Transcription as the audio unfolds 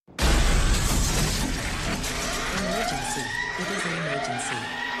Emergency.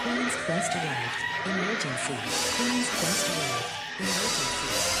 Queen's Quest arrived. Emergency. Queen's Quest arrived.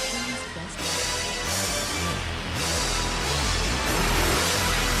 Emergency. Queen's Quest arrived.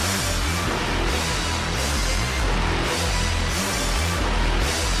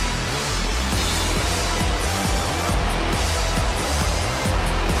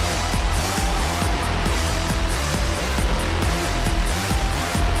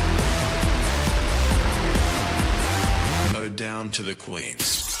 Down to the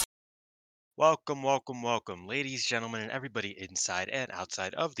queens. Welcome, welcome, welcome, ladies, gentlemen, and everybody inside and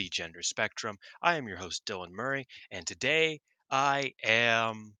outside of the gender spectrum. I am your host, Dylan Murray, and today I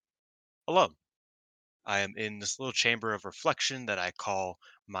am alone. I am in this little chamber of reflection that I call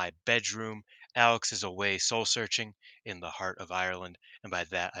my bedroom. Alex is away soul searching in the heart of Ireland, and by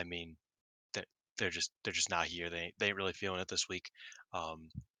that I mean that they're just not here. They ain't really feeling it this week. Um,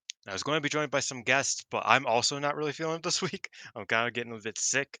 I was going to be joined by some guests, but I'm also not really feeling it this week. I'm kind of getting a bit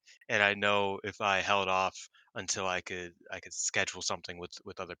sick, and I know if I held off until I could schedule something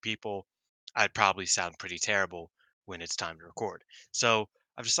with other people, I'd probably sound pretty terrible when it's time to record. So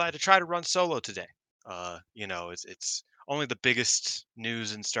I've decided to try to run solo today. It's only the biggest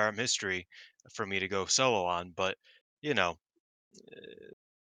news in Stardom history for me to go solo on, but you know,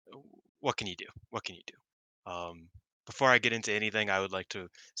 what can you do? What can you do? Before I get into anything, I would like to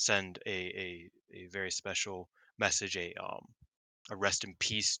send a very special message, a rest in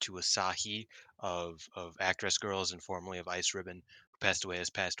peace to Asahi of Actress Girls and formerly of Ice Ribbon, who passed away this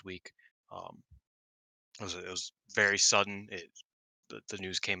past week. Um, it was very sudden. The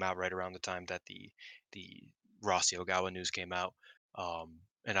news came out right around the time that the Rossy Ogawa news came out,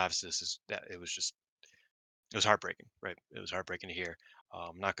 and obviously this is that it was heartbreaking, right? It was heartbreaking to hear.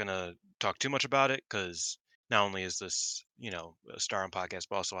 I'm not gonna talk too much about it because not only is this, a star on podcast,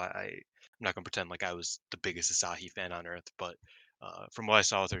 but also I'm not gonna pretend like I was the biggest Asahi fan on earth. But from what I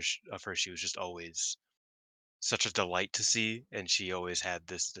saw with her, of her, she was just always such a delight to see, and she always had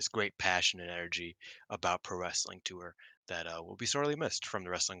this great passion and energy about pro wrestling to her that will be sorely missed from the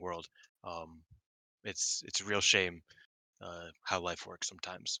wrestling world. Um, it's a real shame how life works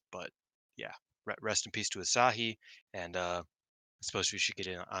sometimes. But yeah, rest in peace to Asahi, and I suppose we should get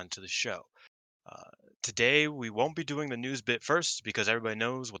onto the show. Uh, Today we won't be doing the news bit first because everybody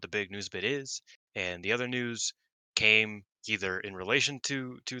knows what the big news bit is, and the other news came either in relation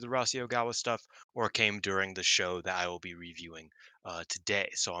to the Rossi Ogawa stuff or came during the show that I will be reviewing today.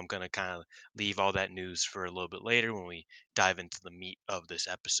 So I'm gonna kind of leave all that news for a little bit later when we dive into the meat of this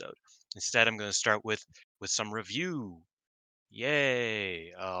episode. Instead, I'm gonna start with some review.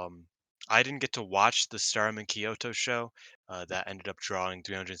 Yay! I didn't get to watch the Stardom and Kyoto show that ended up drawing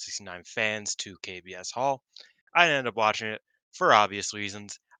 369 fans to KBS Hall. I ended up watching it for obvious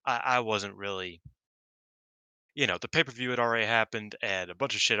reasons. I wasn't really, the pay per view had already happened and a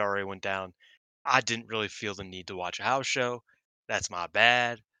bunch of shit already went down. I didn't really feel the need to watch a house show. That's my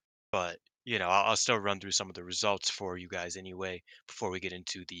bad. But I'll still run through some of the results for you guys anyway before we get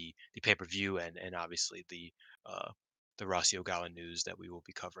into the pay per view and obviously uh, the Rossi Ogawa news that we will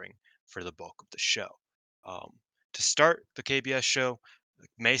be covering for the bulk of the show. Um, to start the KBS show,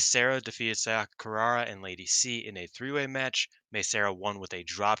 May Sarah defeated Sayaka Carrara and Lady C in a three-way match. May Sarah won with a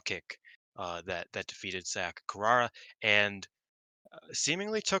drop kick that defeated Sayaka Carrara, and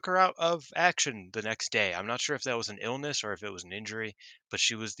seemingly took her out of action the next day. I'm not sure if that was an illness or if it was an injury, but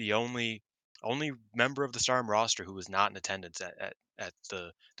she was the only member of the Stardom roster who was not in attendance at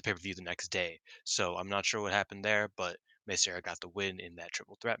the pay-per-view the next day. So I'm not sure what happened there, but Sarah got the win in that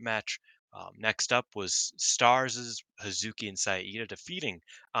triple threat match. Next up was Stars' Hazuki and Saida defeating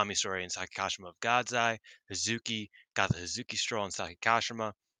Amisori and Sakikashima of God's Eye. Hazuki got the Hazuki Stroll and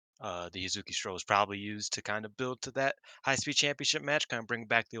Sakikashima. The Hazuki Stroll was probably used to kind of build to that high speed championship match, kind of bring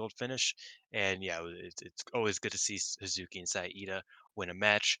back the old finish. And yeah, it's always good to see Hazuki and Saida win a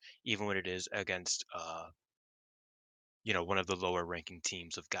match, even when it is against one of the lower ranking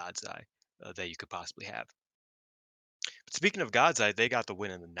teams of God's Eye that you could possibly have. But speaking of God's Eye, they got the win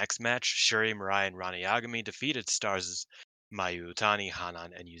in the next match. Shuri, Mirai, and Rani Yagami defeated Stars' Mayu Utani,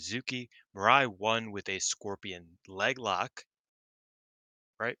 Hanan, and Yuzuki. Mirai won with a scorpion leg lock,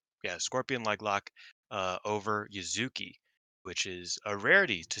 right? Yeah, scorpion leg lock over Yuzuki, which is a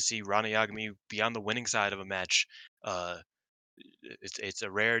rarity to see Rana Yagami be on the winning side of a match. Uh, it's a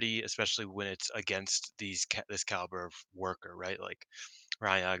rarity, especially when it's against this caliber of worker, right? Like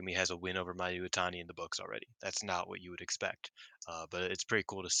Ryan Yagami has a win over Mayu Iwatani in the books already. That's not what you would expect, but it's pretty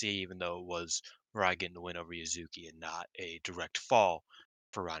cool to see, even though it was Mirai getting the win over Yuzuki and not a direct fall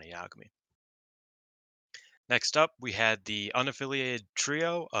for Rani Yagami. Next up, we had the unaffiliated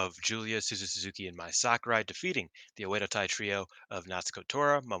trio of Julia, Suzu Suzuki, and Mai Sakurai defeating the Oedo Tai trio of Natsuko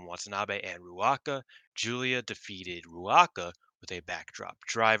Tora, Momo Watanabe, and Ruaka. Julia defeated Ruaka with a backdrop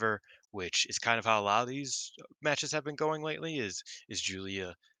driver, which is kind of how a lot of these matches have been going lately. Is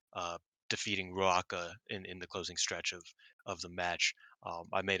Julia uh, defeating Ruaka in the closing stretch of the match?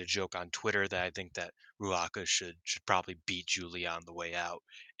 I made a joke on Twitter that I think that Ruaka should probably beat Julia on the way out,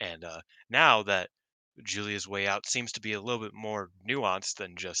 and now that Julia's way out seems to be a little bit more nuanced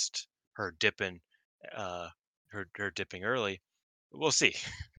than just her dipping, uh, her dipping early. We'll see.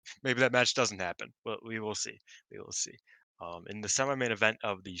 Maybe that match doesn't happen, but we will see. We will see. In the semi-main event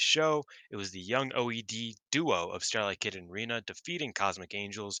of the show, it was the young OED duo of Starlight Kid and Rina defeating Cosmic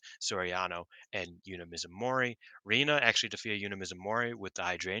Angels, Soriano, and Yuna Mizumori. Rina actually defeated Yuna Mizumori with the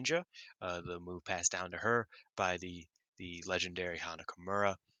Hydrangea, the move passed down to her by the legendary Hana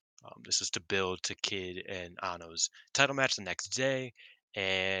Kimura. This was to build to Kid and Ano's title match the next day,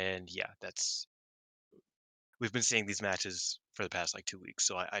 and yeah, that's we've been seeing these matches for the past like 2 weeks,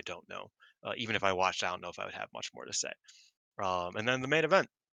 so I don't know. Even if I watched, I don't know if I would have much more to say. And then the main event,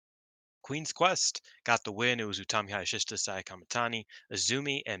 Queen's Quest got the win. It was Utami Hayashishita, Saya Kamatani,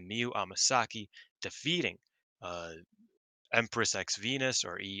 Azumi, and Miyu Amasaki defeating uh, Empress X Venus,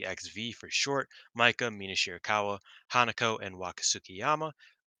 or EXV for short, Maika, Mina Shirakawa, Hanako, and Wakasukiyama.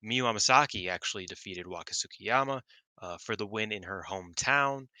 Miyu Amasaki actually defeated Wakasukiyama for the win in her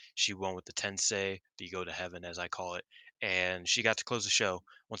hometown. She won with the Tensei, the Go to Heaven, as I call it, and she got to close the show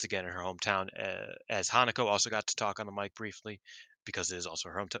once again in her hometown. As Hanako also got to talk on the mic briefly because it is also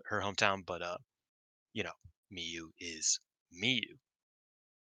her hometown, but you know, Miyu is Miyu.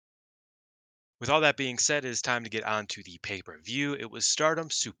 With all that being said, it is time to get on to the pay per view. It was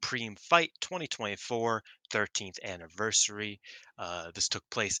Stardom Supreme Fight 2024, 13th anniversary. This took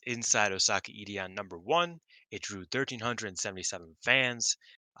place inside Osaka Edion number one. It drew 1,377 fans.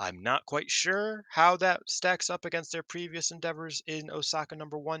 I'm not quite sure how that stacks up against their previous endeavors in Osaka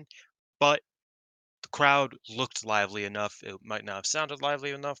number one, but the crowd looked lively enough. It might not have sounded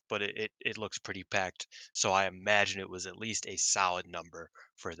lively enough, but it looks pretty packed. So I imagine it was at least a solid number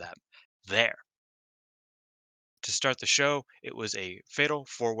for them there. To start the show, it was a fatal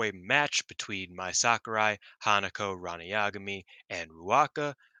four-way match between Mai Sakurai, Hanako, Rana Yagami, and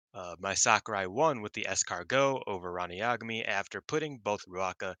Ruaka. Mai Sakurai won with the escargot over Rana Yagami after putting both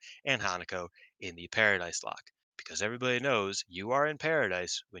Ruaka and Hanako in the Paradise Lock. Because everybody knows you are in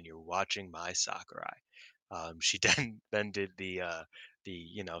paradise when you're watching Mai Sakurai. She then did the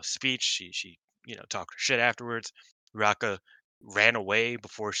speech. She talked her shit afterwards. Ruaka ran away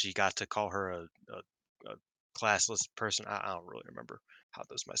before she got to call her a classless person. I don't really remember how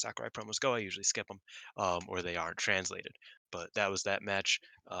those my Sakurai promos go. I usually skip them, or they aren't translated. But that was that match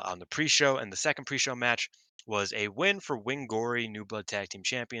on the pre-show, and the second pre-show match was a win for Wingori New Blood Tag Team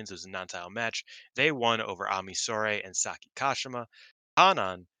Champions. It was a non-title match. They won over Ami Sourei and Saki Kashima.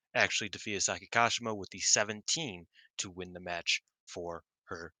 Anan actually defeated Saki Kashima with the 17 to win the match for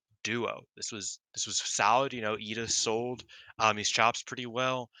her duo. This was solid. Ida sold Ami's chops pretty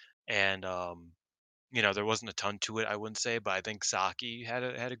well, and there wasn't a ton to it, I wouldn't say, but I think Saki had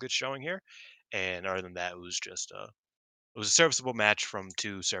a good showing here. And other than that, it was a serviceable match from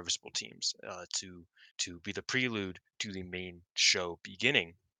two serviceable teams to be the prelude to the main show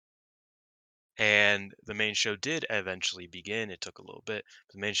beginning. And the main show did eventually begin. It took a little bit.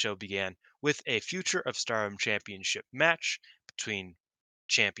 But the main show began with a Future of Stardom Championship match between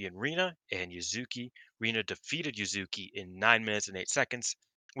champion Rina and Yuzuki. Rina defeated Yuzuki in 9 minutes and 8 seconds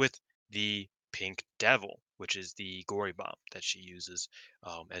with the Pink Devil, which is the gory bomb that she uses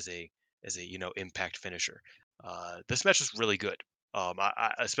as a impact finisher. This match was really good.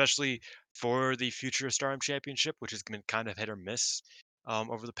 Especially for the Future of Stardom Championship, which has been kind of hit or miss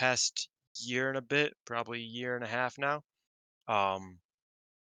over the past year and a bit, probably a year and a half now. Um,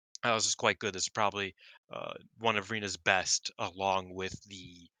 that was just quite good. This is probably one of Rena's best, along with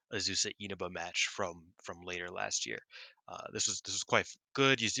the Azusa Inaba match from later last year. This was quite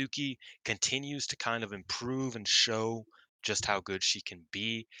good. Yuzuki continues to kind of improve and show just how good she can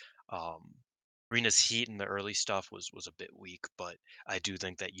be. Um, Rena's heat in the early stuff was a bit weak, but I do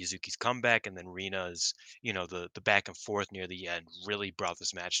think that Yuzuki's comeback and then Rena's the back and forth near the end really brought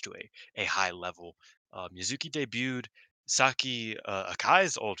this match to a high level. Yuzuki debuted Saki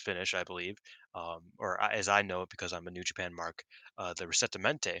Akai's old finish, I believe, as I know it because I'm a New Japan mark, the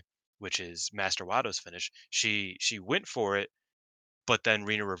Resetamente, which is Master Wado's finish. She went for it, but then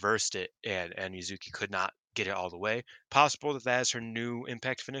Rina reversed it, and Mizuki could not get it all the way. Possible that that is her new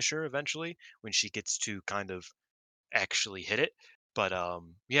Impact finisher eventually when she gets to kind of actually hit it. But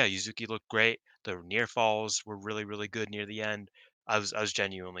yeah, Yuzuki looked great. The near falls were really, really good near the end. I was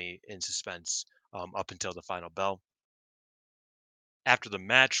genuinely in suspense up until the final bell. After the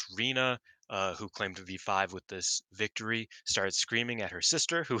match, Rena, who claimed to V5 with this victory, started screaming at her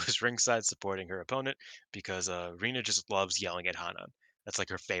sister, who was ringside supporting her opponent, because Rena just loves yelling at Hanan. That's like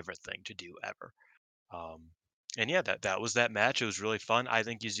her favorite thing to do ever. Um, and yeah, that was that match. It was really fun. I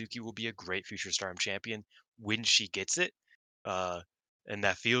think Yuzuki will be a great future Stardom champion when she gets it. Uh, and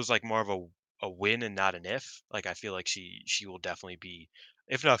that feels like more of a win and not an if. Like I feel like she will definitely be,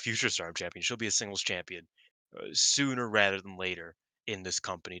 if not future Stardom champion, she'll be a singles champion sooner rather than later in this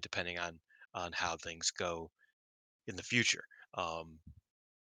company, depending on how things go in the future. Um,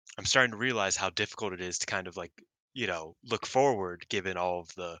 I'm starting to realize how difficult it is to kind of like, look forward given all of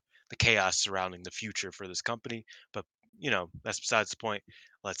the chaos surrounding the future for this company. But that's besides the point.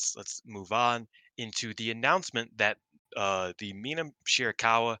 Let's move on into the announcement that the Mina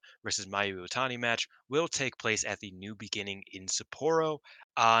Shirakawa versus Mayu Iwatani match will take place at the New Beginning in Sapporo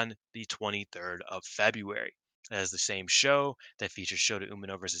on the 23rd of February. That is the same show that features Shota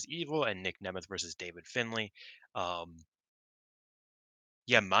Umino versus Evil and Nick Nemeth versus David Finlay. Um,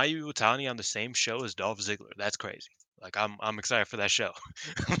 yeah, Mayu Iwatani on the same show as Dolph Ziggler. That's crazy. Like I'm excited for that show.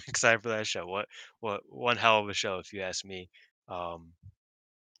 I'm excited for that show. What one hell of a show if you ask me. Um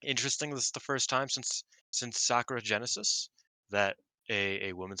Interesting. This is the first time since Sakura Genesis that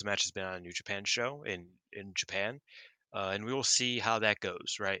a women's match has been on a New Japan show in Japan, and we will see how that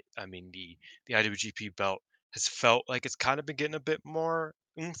goes. Right? I mean, the IWGP belt has felt like it's kind of been getting a bit more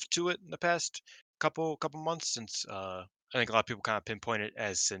oomph to it in the past couple months since I think a lot of people kind of pinpoint it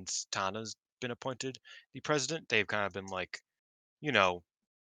as since Tana's been appointed the president. They've kind of been like, you know,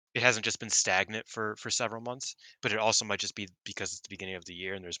 it hasn't just been stagnant for several months, but it also might just be because it's the beginning of the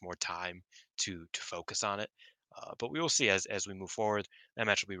year and there's more time to focus on it. But we will see as we move forward. That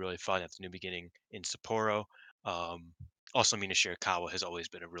match will be really fun at the New Beginning in Sapporo. Um, Also, Mina Shirakawa has always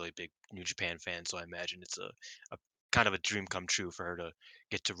been a really big New Japan fan, so I imagine it's a kind of a dream come true for her to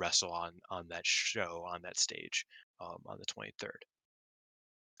get to wrestle on that show on that stage on the 23rd.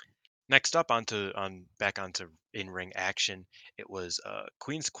 Next up on back onto in-ring action, it was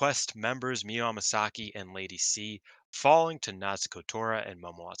Queen's Quest members Miyu Masaki and Lady C falling to Natsuko Tora and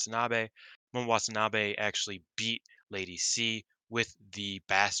Momo Watanabe. Momo Watanabe actually beat Lady C with the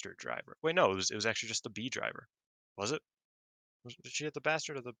Bastard driver. Wait, no, it was actually just the B driver. Was it? Did she hit the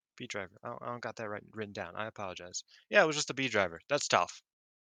Bastard or the B driver? I don't got that right written down. I apologize. Yeah, it was just the B driver. That's tough.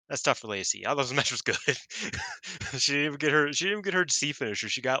 That's tough for Lacey. I thought the match was good. She didn't even get her C finisher.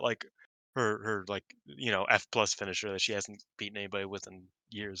 She got like her like F plus finisher that she hasn't beaten anybody with in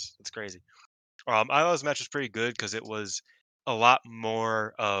years. It's crazy. I thought this match was pretty good because it was a lot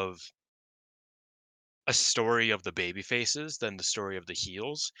more of a story of the baby faces than the story of the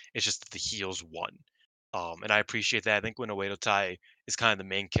heels. It's just that the heels won. And I appreciate that. I think when Oedo Tai is kind of the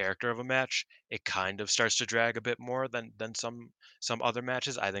main character of a match, it kind of starts to drag a bit more than some other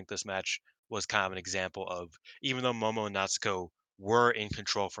matches. I think this match was kind of an example of even though Momo and Natsuko were in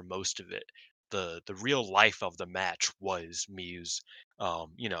control for most of it, the real life of the match was Miyu's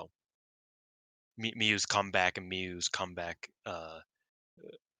Miyu's comeback and Miyu's comeback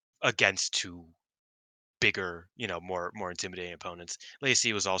against two bigger, more intimidating opponents.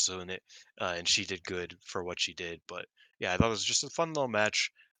 Lacey was also in it, and she did good for what she did. But yeah, I thought it was just a fun little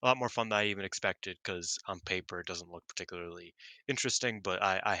match, a lot more fun than I even expected. Because on paper it doesn't look particularly interesting, but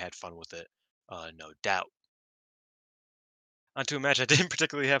I had fun with it, no doubt. Onto a match I didn't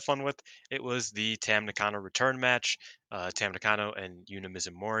particularly have fun with. It was the Tam Nakano return match. Tam Nakano and Yuna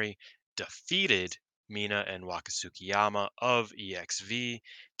Mizumori defeated Mina and Waka Tsukiyama of EXV.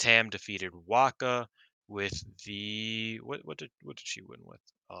 Tam defeated Waka with the what did she win with?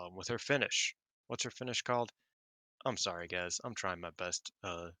 With her finish. What's her finish called? I'm sorry, guys. I'm trying my best.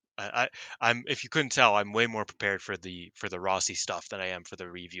 I'm if you couldn't tell, I'm way more prepared for the Rossy stuff than I am for the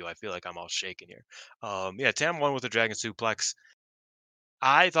review. I feel like I'm all shaken here. Yeah, Tam won with a Dragon Suplex.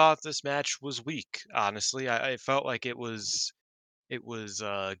 I thought this match was weak, honestly. I felt like it was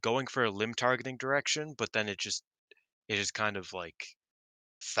going for a limb targeting direction, but then it just kind of like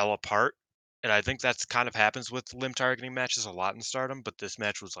fell apart. And I think that's kind of happens with limb targeting matches a lot in Stardom, but this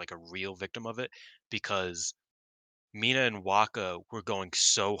match was like a real victim of it because Mina and Waka were going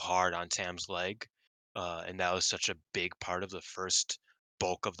so hard on Tam's leg, and that was such a big part of the first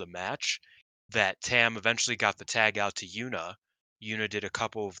bulk of the match that Tam eventually got the tag out to Yuna. Yuna did a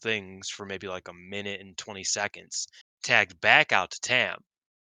couple of things for maybe like a minute and 20 seconds, tagged back out to Tam,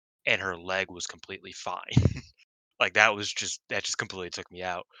 and her leg was completely fine. Like that just completely took me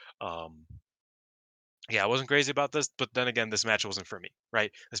out. Um, Yeah, I wasn't crazy about this, but then again, this match wasn't for me,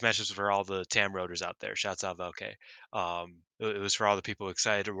 right? This match was for all the Tam Roaders out there. Shouts out Velke. It was for all the people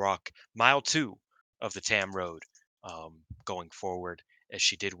excited to rock mile two of the Tam Road going forward, as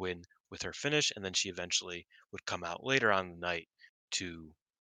she did win with her finish, and then she eventually would come out later on in the night to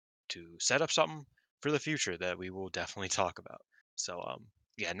set up something for the future that we will definitely talk about. So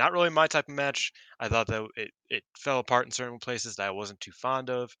yeah, not really my type of match. I thought that it fell apart in certain places that I wasn't too fond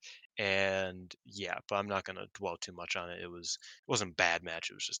of. And yeah, but I'm not gonna dwell too much on it. It wasn't a bad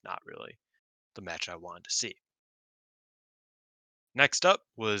match. It was just not really the match I wanted to see. Next up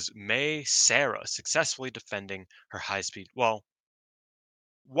was May Sarah successfully defending her high speed. Well,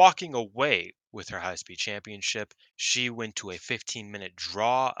 walking away with her high speed championship. She went to a 15-minute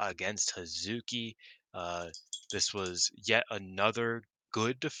draw against Hazuki. Uh, this was yet another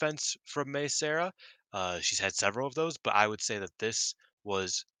good defense from May Sarah. She's had several of those, but I would say that this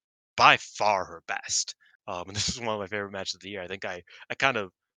was by far her best. And this is one of my favorite matches of the year. I kind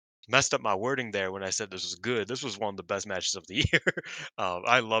of messed up my wording there when I said this was good. This was one of the best matches of the year.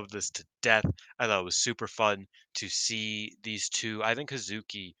 I love this to death. I thought it was super fun to see these two. I think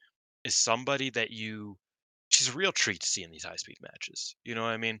Hazuki is somebody that she's a real treat to see in these high speed matches. You know what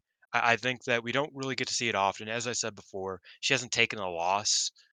I mean? I think that we don't really get to see it often. As I said before, she hasn't taken a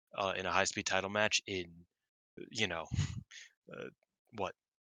loss in a high speed title match in, you know, uh, what,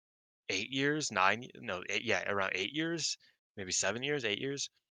 8 years, no, yeah, around 8 years, maybe 7 years, 8 years.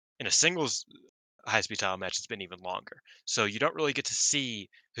 In a singles high speed title match, it's been even longer. So you don't really get to see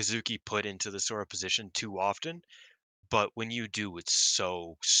Hazuki put into this sort of position too often. But when you do, it's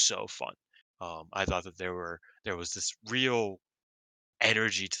so fun. I thought that there was this real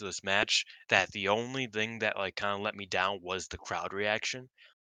energy to this match that the only thing that like kind of let me down was the crowd reaction,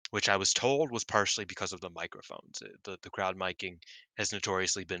 which I was told was partially because of the microphones. The crowd miking has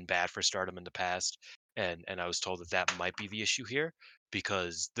notoriously been bad for Stardom in the past, and I was told that that might be the issue here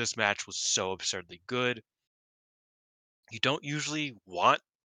because this match was so absurdly good. You don't usually want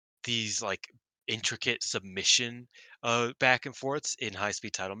these like intricate submission back and forths in high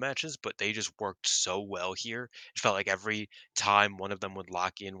speed title matches, but they just worked so well here. It felt like every time one of them would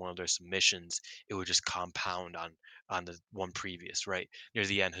lock in one of their submissions, it would just compound on the one previous, right? Near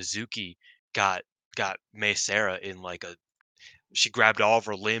the end, Hazuki got got May Sarah in like a she grabbed all of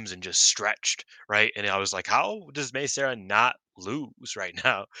her limbs and just stretched, right? And I was like, how does May Sarah not lose right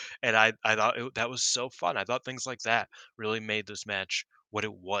now? And I thought that was so fun. I thought things like that really made this match what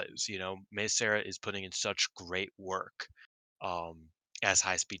it was. You know, May Sarah is putting in such great work um, as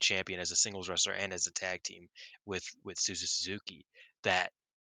high speed champion, as a singles wrestler, and as a tag team with Suzuki that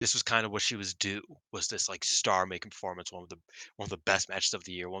this was kind of what she was due was this like star making performance, one of the best matches of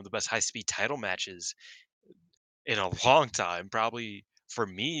the year, one of the best high speed title matches in a long time, probably for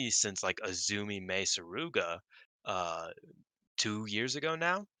me since like Azumi Mai Saruga, uh, 2 years ago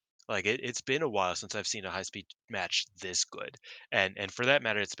now. Like it's been a while since I've seen a high speed match this good, and for that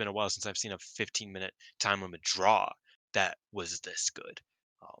matter, it's been a while since I've seen a 15-minute time limit draw that was this good.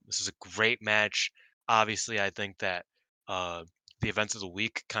 This was a great match. Obviously, I think that uh, the events of the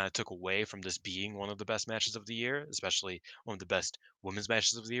week kind of took away from this being one of the best matches of the year, especially one of the best women's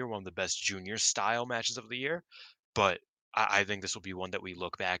matches of the year, one of the best junior style matches of the year. But I think this will be one that we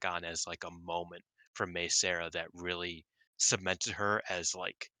look back on as like a moment from May Sarah that really cemented her as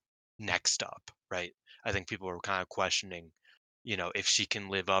like next up, right? I think people are kind of questioning, you know, if she can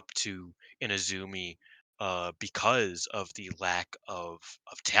live up to Inazumi because of the lack of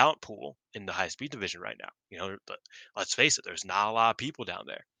talent pool in the high speed division right now. You know, let's face it, there's not a lot of people down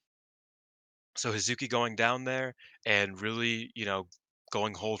there. So Hazuki going down there and really, you know,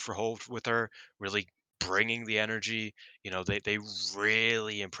 going hold for hold with her, really bringing the energy, you know, they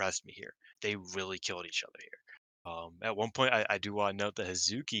really impressed me here. They really killed each other here. At one point, I do want to note that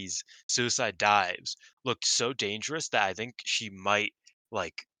Hazuki's suicide dives looked so dangerous that I think she might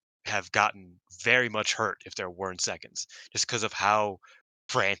like have gotten very much hurt if there weren't seconds, just because of how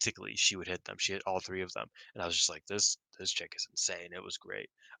frantically she would hit them. She hit all three of them, and I was just like, this chick is insane. It was great.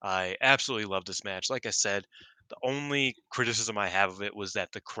 I absolutely love this match. Like I said, the only criticism I have of it was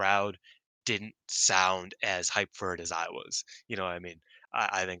that the crowd didn't sound as hyped for it as I was. You know what I mean?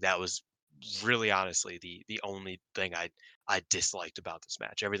 I think that was really honestly the only thing I disliked about this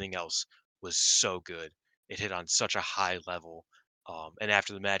match. Everything else was so good. It hit on such a high level. And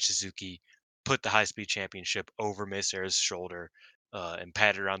after the match, Suzuki put the high speed championship over Miss Air's shoulder and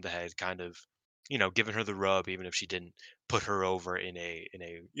patted her on the head, kind of, you know, giving her the rub, even if she didn't put her over in a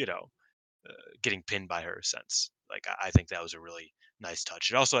you know getting pinned by her sense. Like I think that was a really nice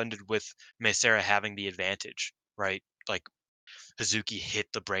touch. It also ended with Miss Sarah having the advantage, right? Like Hazuki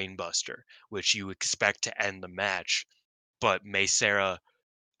hit the brainbuster, which you expect to end the match, but May Sarah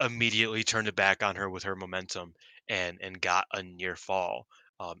immediately turned it back on her with her momentum and got a near fall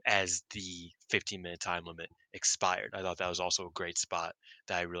as the 15-minute time limit expired. I thought that was also a great spot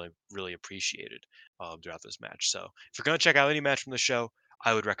that I really appreciated throughout this match. So if you're gonna check out any match from the show,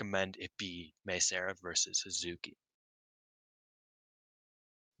 I would recommend it be May Sarah versus Hazuki.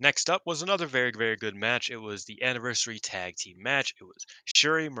 Next up was another very good match. It was the anniversary tag team match. It was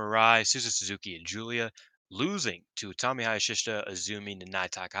Shuri, Mirai, Suzu Suzuki, and Julia losing to Utami Hayashishita, Azumi, Nanai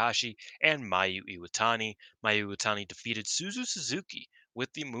Takahashi, and Mayu Iwatani. Mayu Iwatani defeated Suzu Suzuki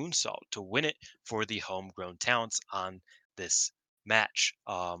with the moonsault to win it for the homegrown talents on this match.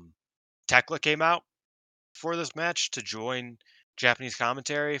 Tekla came out for this match to join Japanese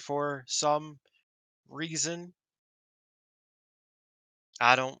commentary for some reason.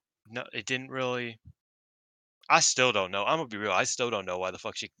 I don't know. It didn't really. I still don't know. I'm gonna be real. I still don't know why the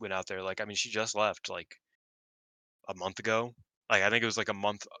fuck she went out there. Like, I mean, she just left like a month ago. Like, I think it was like a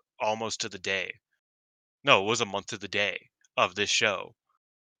month almost to the day. No, it was a month to the day of this show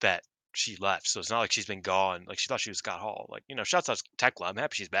that she left. So it's not like she's been gone. Like, she thought she was Scott Hall. Like, shouts out to Tekla. I'm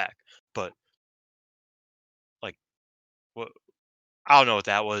happy she's back. But like, what? I don't know what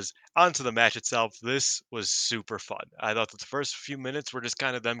that was. On to the match itself. This was super fun. I thought that the first few minutes were just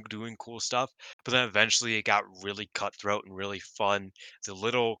kind of them doing cool stuff, but then eventually it got really cutthroat and really fun. The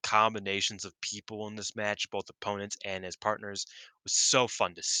little combinations of people in this match, both opponents and as partners, was so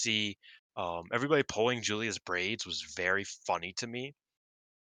fun to see. Everybody pulling Julia's braids was very funny to me.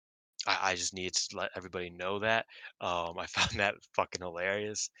 I just needed to let everybody know that. I found that fucking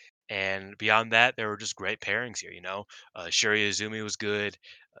hilarious. And beyond that, there were just great pairings here. Shuri Izumi was good.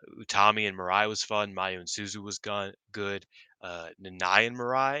 Utami and Mirai was fun. Mayu and Suzu was good. Nanai and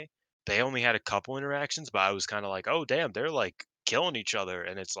Mirai, they only had a couple interactions, but I was kind of like, oh damn, they're like killing each other,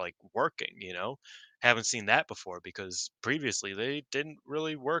 and it's like working. Haven't seen that before because previously they didn't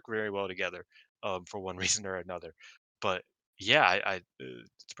really work very well together, for one reason or another. But yeah,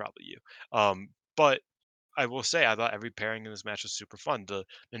 it's probably you. But I will say I thought every pairing in this match was super fun. The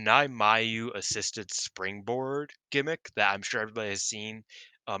Nai Mayu assisted springboard gimmick that I'm sure everybody has seen,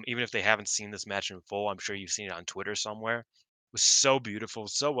 even if they haven't seen this match in full, I'm sure you've seen it on Twitter somewhere. Was so beautiful,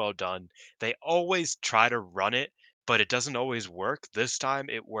 so well done. They always try to run it, but it doesn't always work. This time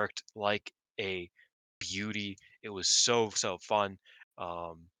it worked like a beauty. It was so fun.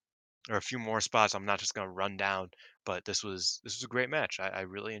 Um, or a few more spots I'm not just gonna run down, but this was a great match. I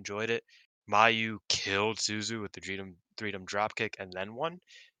really enjoyed it. Mayu killed Suzu with the Dreedom drop kick and then won.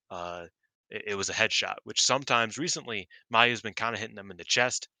 It was a headshot, which sometimes recently Mayu's been kind of hitting them in the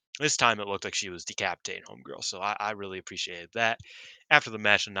chest. This time it looked like she was decapitating Homegirl, so I really appreciated that. After the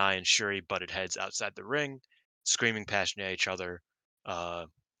match, Nai and Shuri butted heads outside the ring, screaming passionately at each other, uh,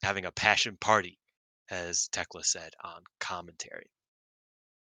 having a passion party, as Tekla said on commentary.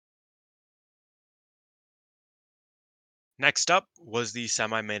 Next up was the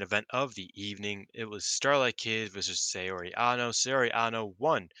semi-main event of the evening. It was Starlight Kid versus Sayori Ano. Sayori Ano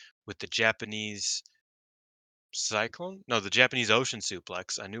won with the Japanese cyclone? No, the Japanese ocean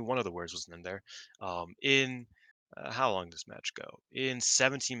suplex. I knew one of the words wasn't in there. In how long does this match go? In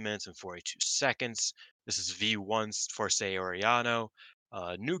 17 minutes and 42 seconds. This is V1 for Sayori Ano.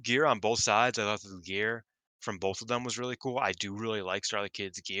 New gear on both sides. I thought the gear from both of them was really cool. I do really like Starlight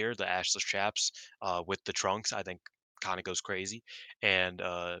Kid's gear, the ashless chaps with the trunks. I think kind of goes crazy. And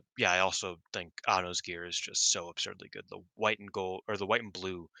yeah, I also think Ano's gear is just so absurdly good. The white and gold or the white and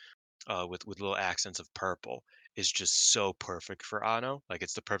blue with little accents of purple is just so perfect for Ano. Like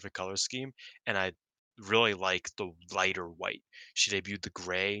it's the perfect color scheme, and I really like the lighter white. She debuted the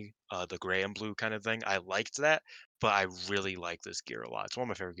gray and blue kind of thing. I liked that, but I really like this gear a lot. It's one of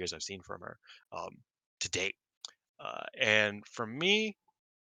my favorite gears I've seen from her um, to date. And for me,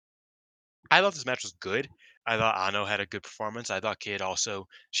 I thought this match was good. I thought Ano had a good performance. I thought Kid also,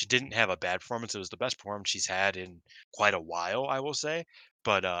 she didn't have a bad performance. It was the best performance she's had in quite a while, I will say.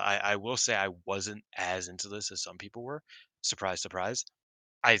 But I will say I wasn't as into this as some people were. Surprise, surprise.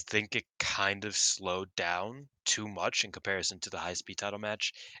 I think it kind of slowed down too much in comparison to the high speed title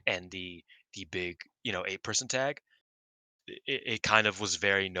match and the big, 8-person tag. It kind of was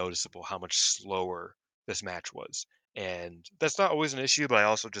very noticeable how much slower this match was. And that's not always an issue, but I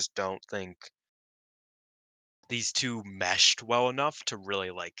also just don't think these two meshed well enough to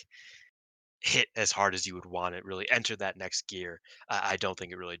really like hit as hard as you would want it, really enter that next gear. I don't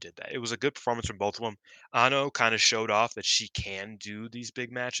think it really did that. It was a good performance from both of them. Ano kind of showed off that she can do these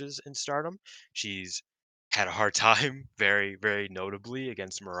big matches in Stardom. She's had a hard time, very, very notably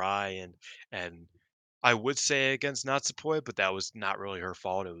against Mirai and I would say against Natsupoi, but that was not really her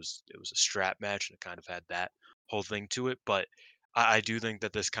fault. It was a strap match and it kind of had that whole thing to it. But I do think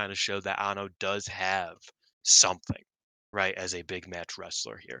that this kind of showed that Ano does have something, right, as a big match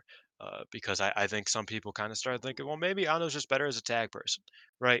wrestler here. Because I think some people kind of started thinking, well, maybe Ano's just better as a tag person,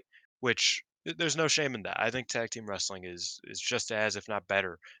 right? Which there's no shame in that. I think tag team wrestling is just as, if not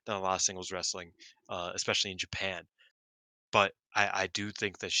better, than a lot of singles wrestling, especially in Japan. But I do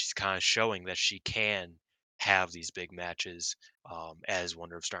think that she's kind of showing that she can have these big matches as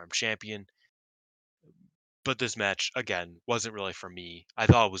Wonder of Stardom champion. But this match, again, wasn't really for me. I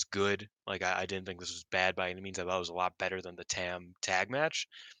thought it was good. Like, I didn't think this was bad by any means. I thought it was a lot better than the Tam tag match.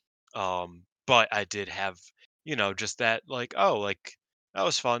 But I did have, just that, like, oh, like, that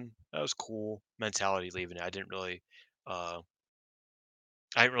was fun. That was cool mentality leaving it. Uh,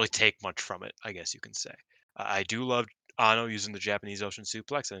 I didn't really take much from it, I guess you can say. I do love Ano using the Japanese Ocean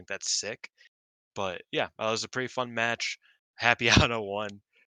Suplex. I think that's sick. But yeah, it was a pretty fun match. Happy Ano won.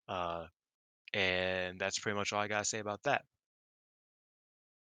 Uh, and that's pretty much all I gotta say about that.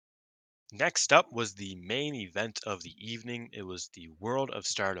 Next up was the main event of the evening. It was the World of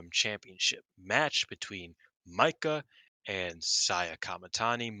Stardom Championship match between Micah and Saya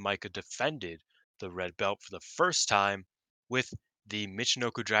Kamatani. Micah defended the red belt for the first time with the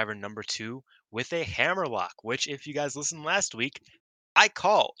Michinoku driver number two with a hammerlock, which, if you guys listened last week, I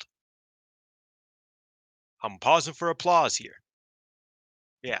called. I'm pausing for applause here.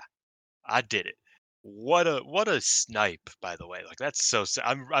 Yeah, I did it. What a snipe, by the way. Like that's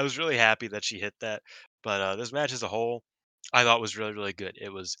I was really happy that she hit that. But this match as a whole, I thought was really really good.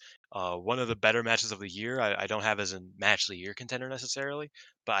 It was one of the better matches of the year. I don't have as a match of the year contender necessarily,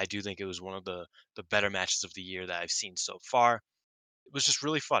 but I do think it was one of the better matches of the year that I've seen so far. It was just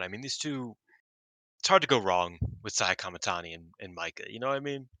really fun. I mean, these two. It's hard to go wrong with Sai Kamatani and Micah. You know what I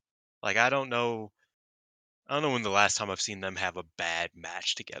mean? Like I don't know when the last time I've seen them have a bad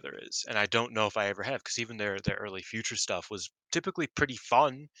match together is, and I don't know if I ever have, because even their early future stuff was typically pretty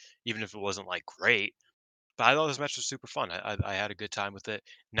fun, even if it wasn't like great. But I thought this match was super fun. I had a good time with it.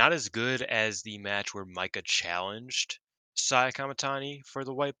 Not as good as the match where Micah challenged Saya Kamatani for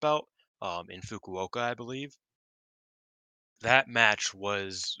the white belt in Fukuoka, I believe. That match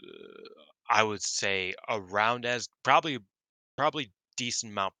was, I would say, around as probably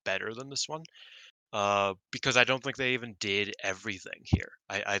decent amount better than this one. Because I don't think they even did everything here.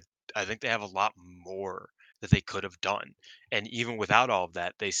 I think they have a lot more that they could have done, and even without all of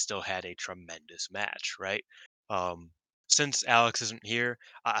that, they still had a tremendous match, right? Um, since Alex isn't here,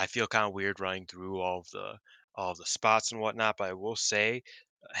 I feel kind of weird running through all of the spots and whatnot. But I will say,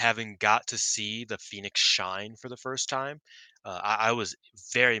 having got to see the Phoenix shine for the first time, I was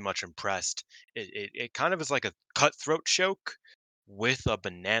very much impressed. It kind of is like a cutthroat choke with a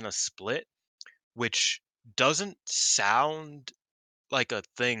banana split, which doesn't sound like a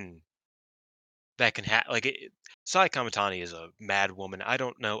thing that can happen. Sai Kamatani is a mad woman. I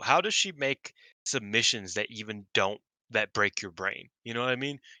don't know, how does she make submissions that even don't that break your brain? You know what I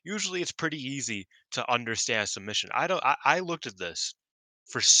mean? Usually, it's pretty easy to understand submission. I don't. I looked at this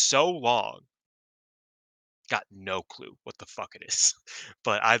for so long, got no clue what the fuck it is,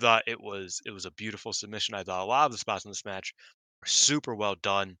 but I thought it was a beautiful submission. I thought a lot of the spots in this match were super well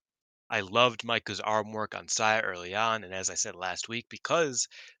done. I loved Micah's arm work on Saya early on, and as I said last week, because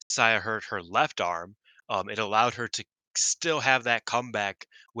Saya hurt her left arm, it allowed her to still have that comeback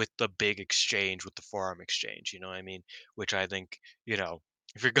with the big exchange, with the forearm exchange. You know what I mean? Which I think, you know,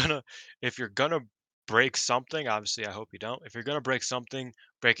 if you're gonna if you're gonna break something, obviously I hope you don't. If you're gonna break something,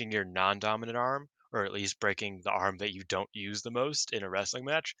 breaking your non-dominant arm, or at least breaking the arm that you don't use the most in a wrestling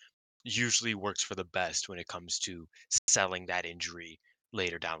match, usually works for the best when it comes to selling that injury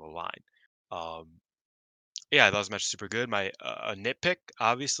later down the line. Um, yeah, I thought this match was super good. My a nitpick,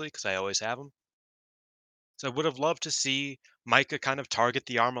 obviously, because I always have them. So I would have loved to see Micah kind of target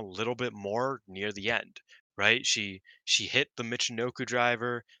the arm a little bit more near the end, right? She hit the Michinoku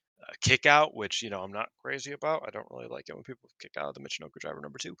driver kick out, which I'm not crazy about. I don't really like it when people kick out of the Michinoku driver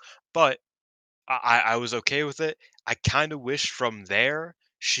number two, but I was okay with it. I kind of wish from there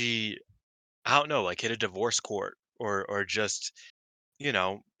she, I don't know, like hit a divorce court or just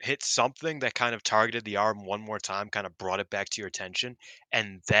hit something that kind of targeted the arm one more time, kind of brought it back to your attention,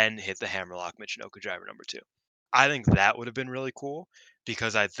 and then hit the hammerlock Michinoku driver number two. I think that would have been really cool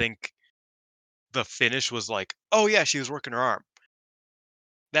because I think the finish was like, oh yeah, she was working her arm.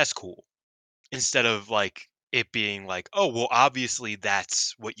 That's cool. Instead of like it being like, oh well, obviously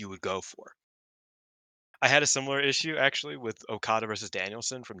that's what you would go for. I had a similar issue actually with Okada versus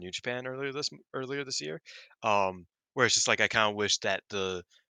Danielson from New Japan earlier this year, where it's just like I kind of wish that the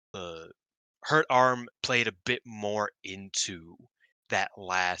Hurt arm played a bit more into that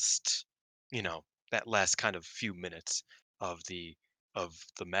last, you know, that last kind of few minutes of the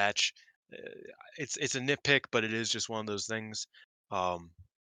match. Uh, it's a nitpick, but it is just one of those things. Um,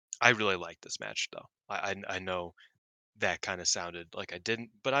 I really like this match though. I know that kind of sounded like I didn't,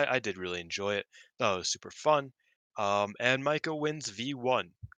 but I did really enjoy it. That was super fun. And Micah wins V1.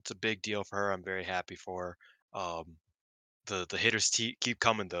 It's a big deal for her. I'm very happy for her. The hitters keep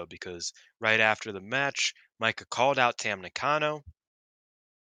coming though, because right after the match, Micah called out Tam Nakano,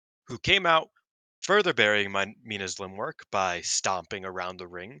 who came out further burying Mina's limb work by stomping around the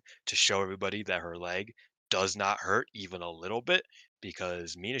ring to show everybody that her leg does not hurt even a little bit,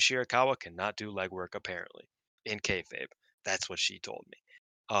 because Mina Shirakawa cannot do leg work apparently in kayfabe. That's what she told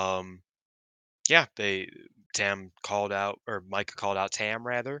me. Um, yeah, they Tam called out, or Micah called out Tam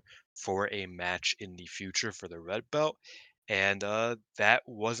rather, for a match in the future for the red belt, and that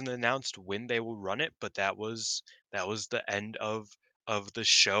wasn't announced when they will run it, but that was the end of the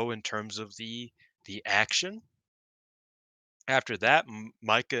show in terms of the action. After that,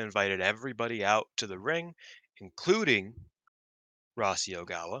 Micah invited everybody out to the ring, including Rossy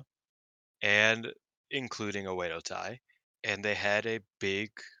Ogawa and including Oedo Tai, and they had a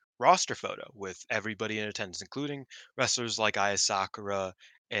big roster photo with everybody in attendance, including wrestlers like Aya Sakura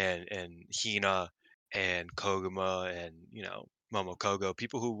and Hina and Koguma and Momokogo,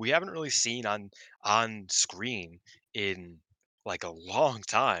 people who we haven't really seen on screen in like a long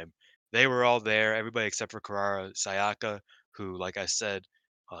time. They were all there, everybody except for Karara Sayaka, who, like I said,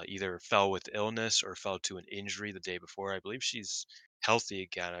 either fell with illness or fell to an injury the day before. I believe she's healthy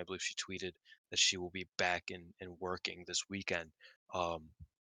again. I believe she tweeted that she will be back and working this weekend. Um,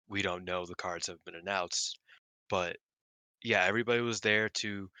 we don't know; the cards have been announced, but yeah, everybody was there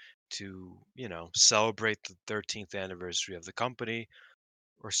to celebrate the 13th anniversary of the company,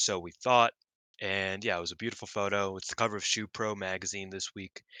 or so we thought. And yeah, it was a beautiful photo. It's the cover of Shoe Pro magazine this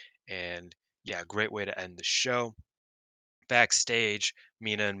week, and yeah, great way to end the show. Backstage,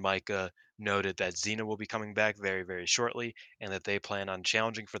 Mina and Micah noted that Xena will be coming back very, very shortly, and that they plan on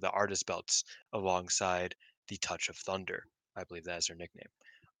challenging for the artist belts alongside the Touch of Thunder. I believe that is her nickname.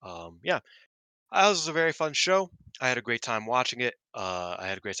 Yeah, this was a very fun show. I had a great time watching it. I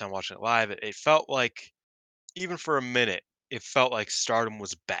had a great time watching it live. It felt like, even for a minute, it felt like Stardom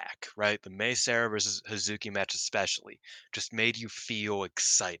was back, right? The May Sarah versus Hazuki match, especially, just made you feel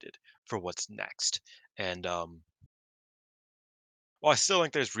excited for what's next. And while I still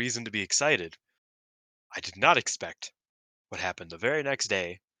think there's reason to be excited, I did not expect what happened the very next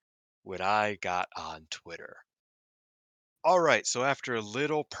day when I got on Twitter. All right, so after a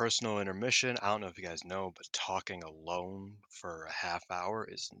little personal intermission, I don't know if you guys know, but talking alone for a half hour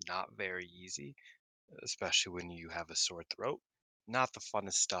is not very easy, especially when you have a sore throat. Not the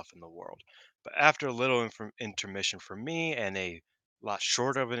funnest stuff in the world. But after a little intermission for me and a lot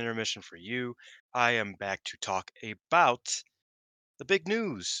shorter of an intermission for you, I am back to talk about the big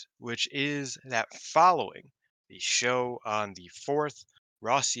news, which is that following the show on the 4th,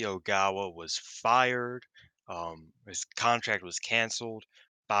 Rossy Ogawa was fired. His contract was canceled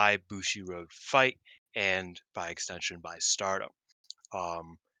by Bushiroad Fight and by extension by Stardom.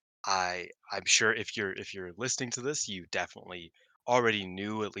 Um, I'm sure if you're listening to this, you definitely already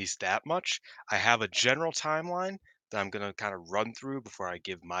knew at least that much. I have a general timeline that I'm gonna kind of run through before I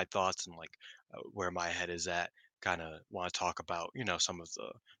give my thoughts and like where my head is at. Kind of want to talk about some of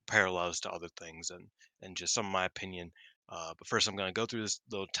the parallels to other things and just some of my opinion. But first, I'm gonna go through this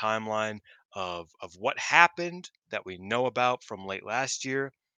little timeline of what happened that we know about from late last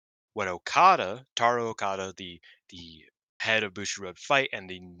year, what Taro Okada, the head of Bushiroad Fight and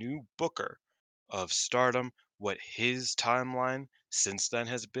the new booker of Stardom, what his timeline since then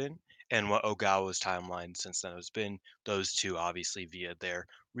has been, and what Ogawa's timeline since then has been. Those two, obviously, via their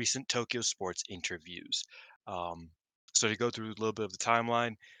recent Tokyo Sports interviews. Um, so to go through a little bit of the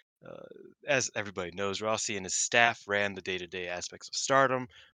timeline, uh, as everybody knows, Rossi and his staff ran the day-to-day aspects of Stardom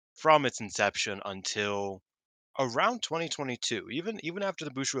from its inception until around 2022. Even after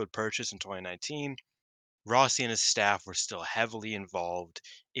the Bushiroad purchase in 2019, Rossi and his staff were still heavily involved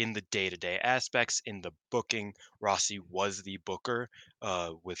in the day-to-day aspects, in the booking. Rossi was the booker,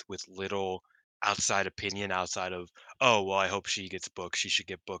 with little outside opinion outside of, oh well, I hope she gets booked. She should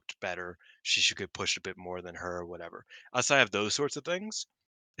get booked better. She should get pushed a bit more than her, or whatever. Outside of those sorts of things,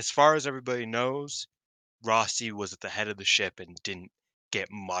 as far as everybody knows, Rossi was at the head of the ship and didn't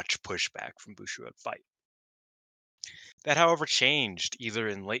get much pushback from Bushiroad Fight. That, however, changed either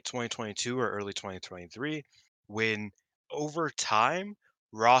in late 2022 or early 2023 when, over time,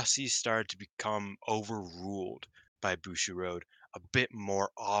 Rossi started to become overruled by Bushiroad a bit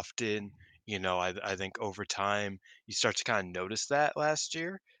more often. I think over time you start to kind of notice that last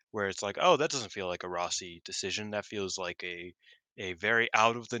year, where it's like, oh, that doesn't feel like a Rossi decision. That feels like a very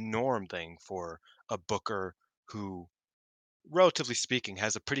out of the norm thing for a booker who, relatively speaking,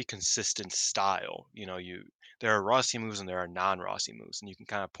 has a pretty consistent style. There are Rossi moves and there are non-Rossi moves, and you can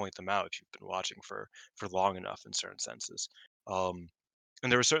kind of point them out if you've been watching for long enough in certain senses. Um,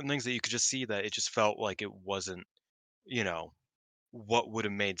 and there were certain things that you could just see that it just felt like it wasn't, you know, what would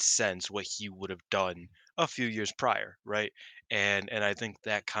have made sense, what he would have done a few years prior, right? And I think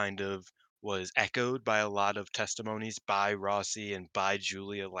that kind of was echoed by a lot of testimonies by Rossi and by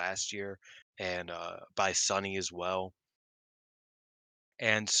Julia last year, and by Sonny as well.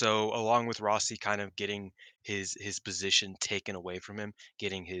 And so, along with Rossi kind of getting his position taken away from him,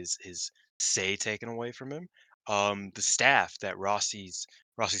 getting his say taken away from him, the staff that Rossi's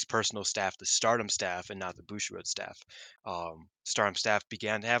personal staff, the Stardom staff, and not the Bushiroad staff, Stardom staff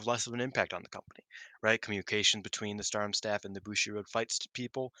began to have less of an impact on the company. Right, communication between the Stardom staff and the Bushiroad fights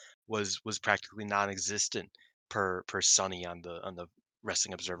people was practically non-existent per Sunny on the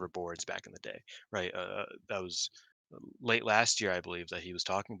Wrestling Observer boards back in the day. Right, that was late last year, I believe, that he was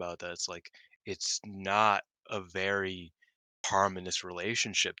talking about that it's not a very harmonious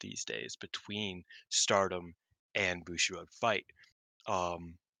relationship these days between Stardom and Bushiroad Fight.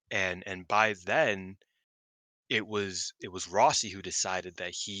 Um, and by then, it was Rossi who decided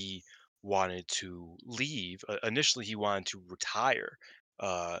that he wanted to leave. Initially, he wanted to retire,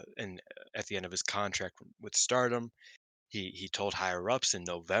 and at the end of his contract with Stardom, he told higher ups in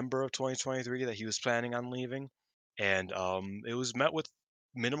November of 2023 that he was planning on leaving, and it was met with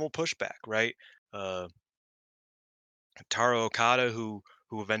minimal pushback. Right, uh, Taro Okada, who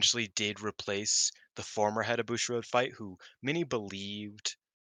eventually did replace the former head of Bushiroad Fight, who many believed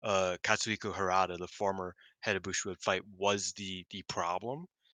Katsuhiko Harada, the former head of Bushiroad Fight, was the problem,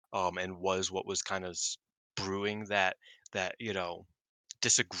 and was what was kind of brewing that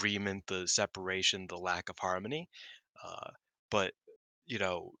disagreement, the separation, the lack of harmony. Uh, but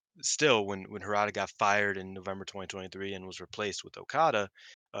still, when Harada got fired in November 2023 and was replaced with Okada,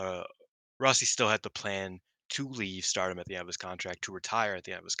 uh, Rossi still had the plan to leave Stardom at the end of his contract, to retire at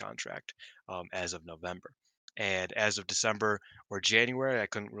the end of his contract, as of November. And as of December or January, I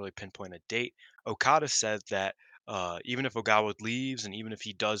couldn't really pinpoint a date. Okada said that even if Ogawa leaves and even if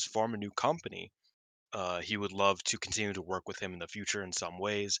he does form a new company, he would love to continue to work with him in the future in some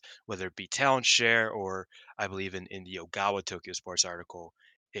ways, whether it be talent share or I believe in the Ogawa Tokyo Sports article,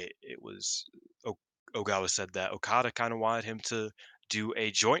 it was o- Ogawa said that Okada kind of wanted him to do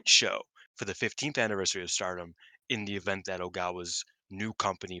a joint show for the 15th anniversary of Stardom in the event that Ogawa's new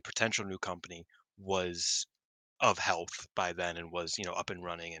company, potential new company, was of health by then and was up and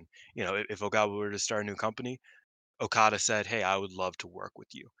running. And if Ogawa were to start a new company, Okada said, "Hey, I would love to work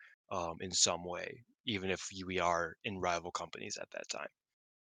with you in some way, even if we are in rival companies at that time."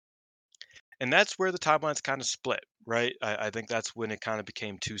 And that's where the timelines kind of split, right? I think that's when it kind of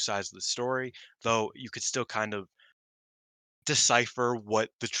became two sides of the story, though you could still kind of decipher what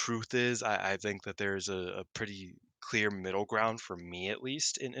the truth is. I think that there's a pretty clear middle ground for me, at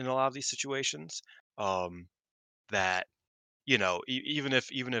least, in a lot of these situations. Um, that even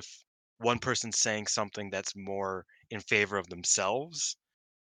if one person's saying something that's more in favor of themselves,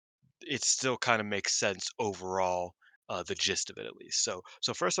 it still kind of makes sense overall, the gist of it at least. So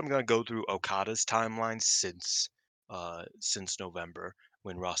first, I'm going to go through Okada's timeline since November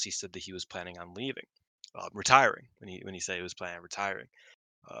when Rossi said that he was planning on leaving, retiring when he said he was planning on retiring.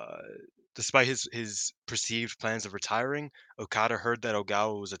 Uh, Despite his perceived plans of retiring, Okada heard that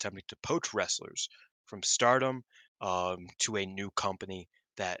Ogawa was attempting to poach wrestlers from Stardom to a new company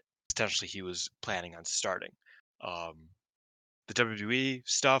that potentially he was planning on starting. Um, the WWE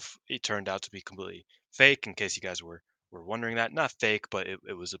stuff, it turned out to be completely fake. In case you guys were wondering that, not fake, but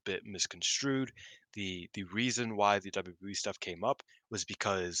it was a bit misconstrued. The reason why the WWE stuff came up was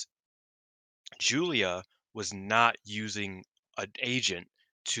because Julia was not using an agent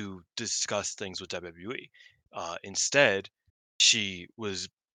to discuss things with WWE. Instead, she was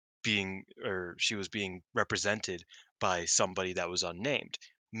being represented by somebody that was unnamed.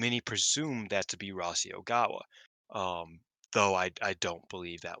 Many presumed that to be Rossy Ogawa, um, though I don't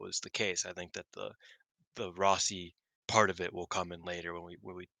believe that was the case. I think that the Rossi part of it will come in later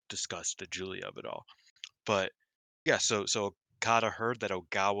when we discuss the Julia of it all. But yeah, so Okada heard that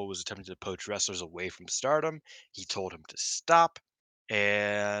Ogawa was attempting to poach wrestlers away from Stardom. He told him to stop,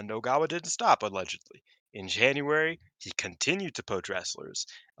 and Ogawa didn't stop, allegedly. In January, he continued to poach wrestlers,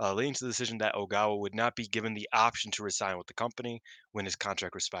 leading to the decision that Ogawa would not be given the option to resign with the company when his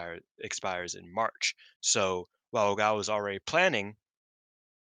contract expires in March. So while Ogawa was already planning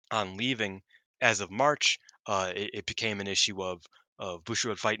on leaving as of March, it became an issue of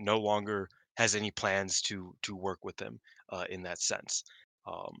Bushiroad Fight no longer has any plans to work with him in that sense.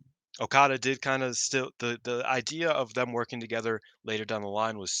 Um, Okada did kind of still the idea of them working together later down the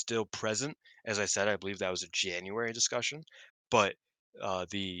line was still present. As I said, I believe that was a January discussion, but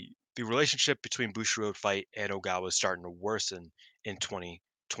the relationship between Bushiroad Fight and Ogawa is starting to worsen in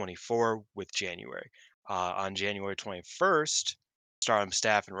 2024 with January. On January 21st, Stardom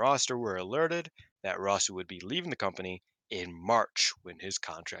staff and roster were alerted that Rossy would be leaving the company in March when his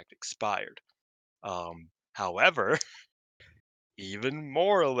contract expired. However, even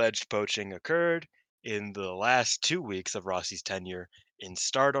more alleged poaching occurred in the last 2 weeks of Rossy's tenure in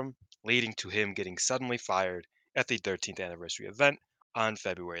Stardom, leading to him getting suddenly fired at the 13th anniversary event on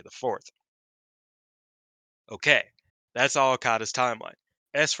February the 4th. Okay, that's all Okada's timeline.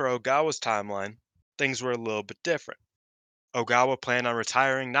 As for Ogawa's timeline, things were a little bit different. Ogawa planned on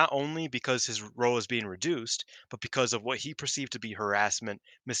retiring not only because his role is being reduced, but because of what he perceived to be harassment,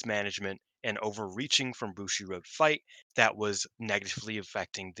 mismanagement, and overreaching from Bushiroad Fight that was negatively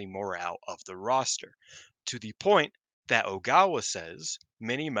affecting the morale of the roster. To the point that Ogawa says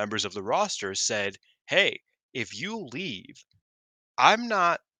many members of the roster said, "Hey, if you leave, I'm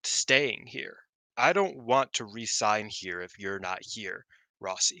not staying here. I don't want to re-sign here if you're not here,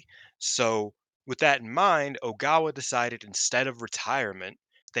 Rossy." So, with that in mind, Ogawa decided instead of retirement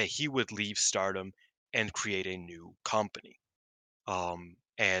that he would leave Stardom and create a new company.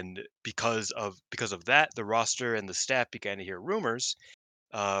 And because of that, the roster and the staff began to hear rumors,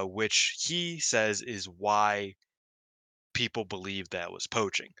 which he says is why people believe that was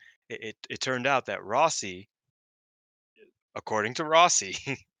poaching. It turned out that Rossy, according to Rossy,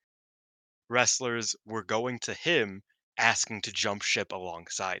 wrestlers were going to him asking to jump ship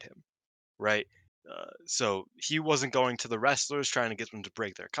alongside him, right? So he wasn't going to the wrestlers trying to get them to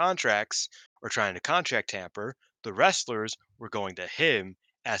break their contracts or trying to contract tamper. The wrestlers were going to him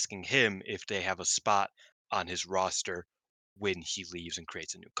asking him if they have a spot on his roster when he leaves and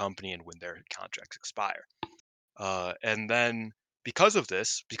creates a new company and when their contracts expire. And then because of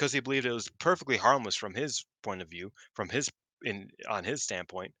this, because he believed it was perfectly harmless from his point of view, from his in on his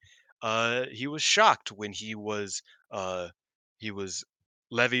standpoint, he was shocked when uh, he was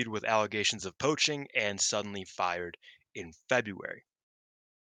levied with allegations of poaching and suddenly fired in February.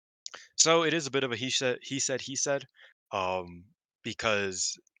 So it is a bit of a he said, um,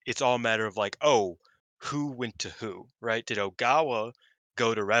 because it's all a matter of like, oh, who went to who, right? Did Ogawa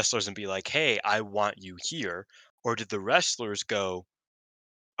go to wrestlers and be like, hey, I want you here? Or did the wrestlers go,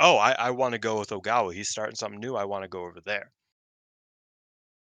 oh, I want to go with Ogawa. He's starting something new. I want to go over there.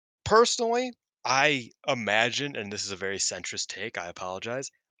 Personally, I imagine, and this is a very centrist take, I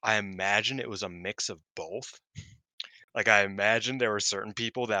apologize. I imagine it was a mix of both. Like, I imagine there were certain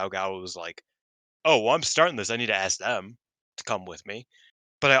people that Ogawa was like, oh, well, I'm starting this. I need to ask them to come with me.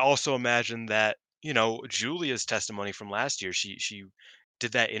 But I also imagine that, Julia's testimony from last year, she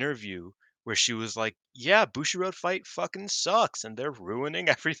did that interview where she was like, "Yeah, Bushiroad Fight fucking sucks, and they're ruining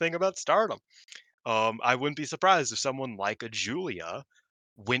everything about Stardom." I wouldn't be surprised if someone like a Julia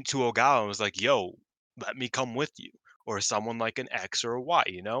went to Ogawa and was like, "Yo, let me come with you," or someone like an X or a Y.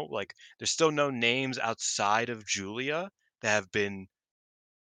 Like there's still no names outside of Julia that have been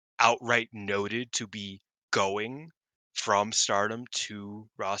outright noted to be going from Stardom to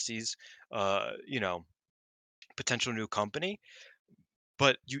Rossi's, potential new company.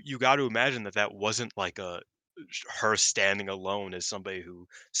 But you got to imagine that that wasn't like her standing alone as somebody who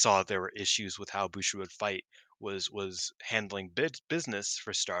saw there were issues with how Bushiroad Fight was handling business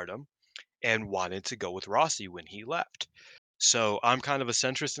for Stardom and wanted to go with Rossy when he left. So I'm kind of a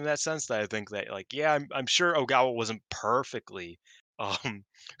centrist in that sense that I think that like yeah I'm sure Ogawa wasn't perfectly um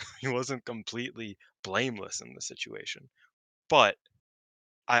he wasn't completely blameless in the situation. But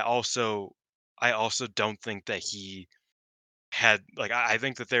I also I also don't think that he had like I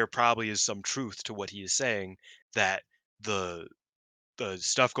think that there probably is some truth to what he is saying that the the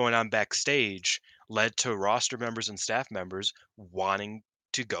stuff going on backstage led to roster members and staff members wanting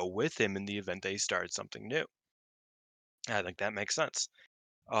to go with him in the event they started something new. I think that makes sense.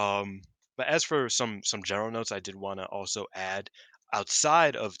 Um, but as for some general notes, I did want to also add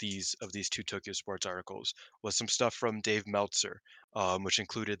outside of these two Tokyo Sports articles was some stuff from Dave Meltzer, which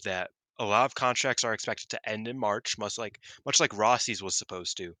included that a lot of contracts are expected to end in March, much like Rossi's was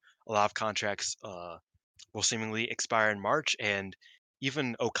supposed to. A lot of contracts will seemingly expire in March, and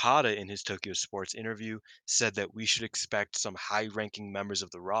even Okada in his Tokyo Sports interview said that we should expect some high-ranking members of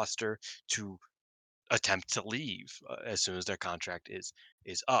the roster to attempt to leave as soon as their contract is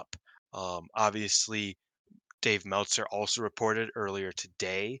up. Obviously, Dave Meltzer also reported earlier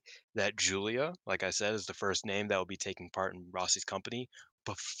today that Julia, like I said, is the first name that will be taking part in Rossi's company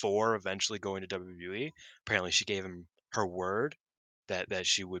before eventually going to WWE. Apparently, she gave him her word that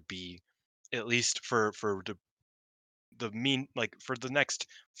she would be, at least for for the next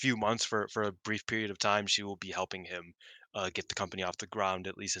few months, for a brief period of time, she will be helping him get the company off the ground,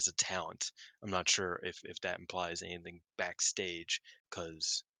 at least as a talent. I'm not sure if that implies anything backstage,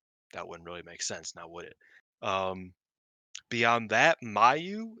 because that wouldn't really make sense now, would it? Um, Beyond that,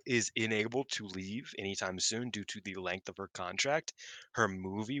 Mayu is unable to leave anytime soon due to the length of her contract. Her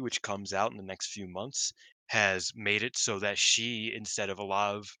movie, which comes out in the next few months, has made it so that she, instead of a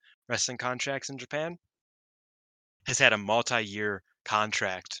lot of wrestling contracts in Japan, has had a multi-year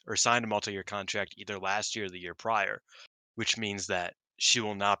contract or signed a multi-year contract either last year or the year prior, which means that she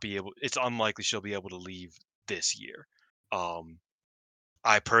will not be able, it's unlikely she'll be able to leave this year. Um,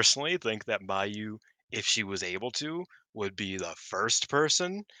 I personally think that Mayu, if she was able to, would be the first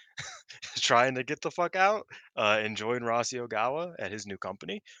person trying to get the fuck out and join Rossy Ogawa at his new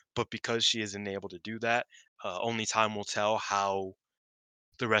company. But because she isn't able to do that, only time will tell how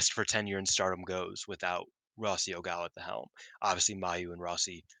the rest of her tenure in Stardom goes without Rossy Ogawa at the helm. Obviously, Mayu and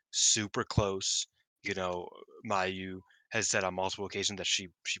Rossy super close. You know, Mayu has said on multiple occasions that she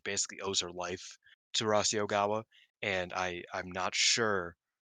basically owes her life to Rossy Ogawa, and I'm not sure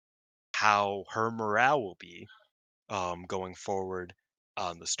how her morale will be going forward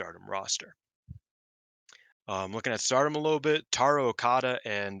on the Stardom roster. Looking at Stardom a little bit, Taro Okada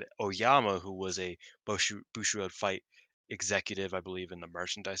and Oyama, who was a Bushiroad Fight executive, I believe, in the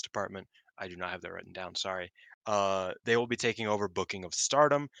merchandise department. I do not have that written down. Sorry. They will be taking over booking of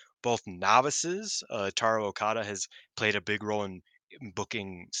Stardom. Both novices. Taro Okada has played a big role in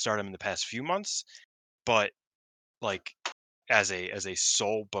booking Stardom in the past few months, but like as a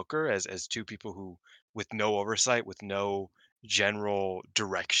sole booker, as two people who, with no oversight, with no general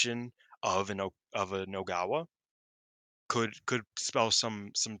direction of a Nogawa, could spell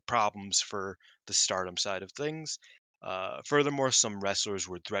some problems for the Stardom side of things. Furthermore, some wrestlers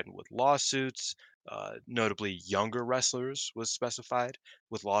were threatened with lawsuits. Notably, younger wrestlers was specified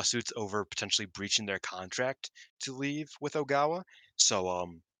with lawsuits over potentially breaching their contract to leave with Ogawa. So,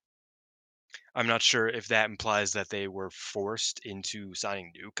 I'm not sure if that implies that they were forced into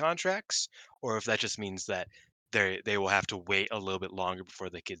signing new contracts, or if that just means that they will have to wait a little bit longer before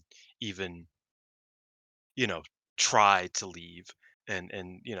they could even, you know, try to leave. And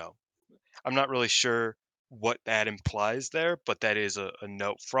I'm not really sure what that implies there, but that is a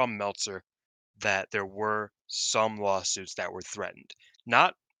note from Meltzer that there were some lawsuits that were threatened.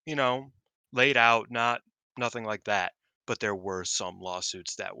 Not, you know, laid out, not nothing like that, but there were some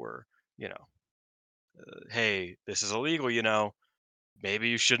lawsuits that were, you know, hey, this is illegal, maybe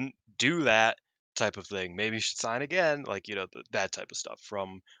you shouldn't do that type of thing. Maybe you should sign again, like, that type of stuff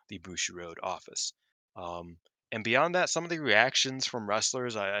from the Bushi Road office. Um, and beyond that, some of the reactions from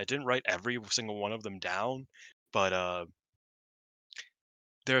wrestlers, I didn't write every single one of them down, but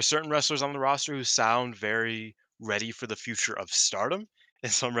there are certain wrestlers on the roster who sound very ready for the future of Stardom,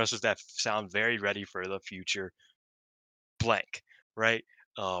 and some wrestlers that sound very ready for the future blank, right?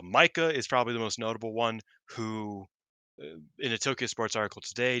 Micah is probably the most notable one who, in a Tokyo Sports article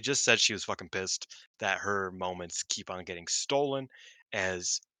today, just said she was fucking pissed that her moments keep on getting stolen,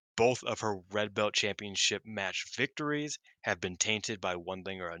 as both of her Red Belt Championship match victories have been tainted by one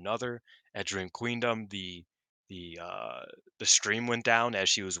thing or another. At Dream Queendom, the uh, the stream went down as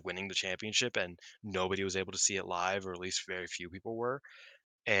she was winning the championship, and nobody was able to see it live, or at least very few people were.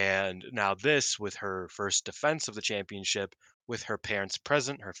 And now this, with her first defense of the championship, with her parents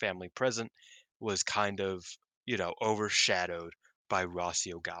present, her family present, was kind of, overshadowed by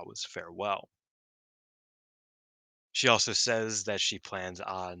Rossy Ogawa's farewell. She also says that she plans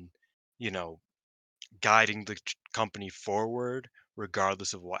on, you know, guiding the company forward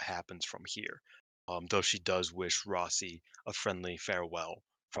regardless of what happens from here. Though she does wish Rossi a friendly farewell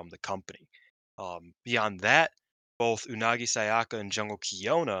from the company. Beyond that, both Unagi Sayaka and Jungle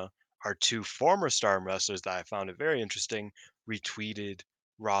Kiona are two former Stardom wrestlers that I found it very interesting, retweeted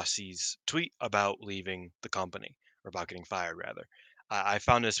Rossi's tweet about leaving the company, or about getting fired, rather. I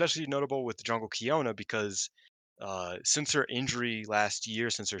found it especially notable with Jungle Kiona because since her injury last year,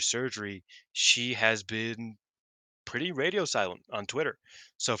 since her surgery, she has been pretty radio silent on Twitter.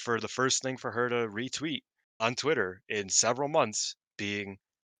 So for the first thing for her to retweet on Twitter in several months being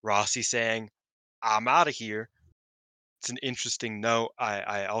Rossi saying, "I'm out of here," it's an interesting note.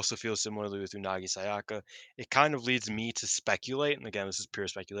 I also feel similarly with Unagi Sayaka. It kind of leads me to speculate, and again, this is pure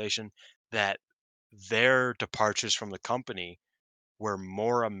speculation, that their departures from the company were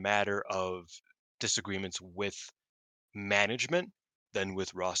more a matter of disagreements with management than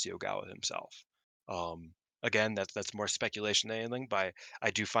with Rossy Ogawa himself. Um, Again, that's more speculation than anything, but I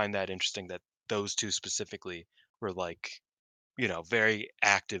do find that interesting that those two specifically were like, very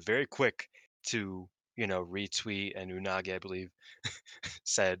active, very quick to, retweet. And Unagi, I believe,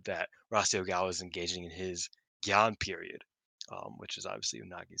 said that Rossy Ogawa is engaging in his Gyan period, which is obviously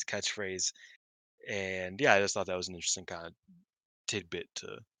Unagi's catchphrase. And yeah, I just thought that was an interesting kind of tidbit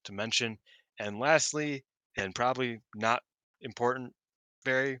to mention. And lastly, and probably not important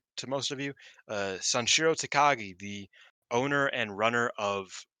very to most of you, Sanshiro Takagi, the owner and runner of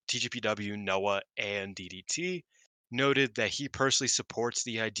TGPW, Noah, and DDT, noted that he personally supports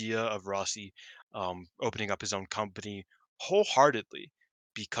the idea of Rossi opening up his own company wholeheartedly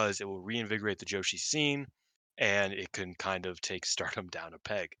because it will reinvigorate the Joshi scene and it can kind of take Stardom down a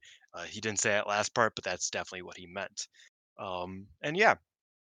peg. He didn't say that last part, but that's definitely what he meant. And yeah,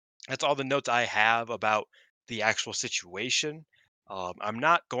 that's all the notes I have about the actual situation. I'm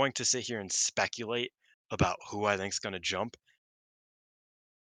not going to sit here and speculate about who I think is going to jump.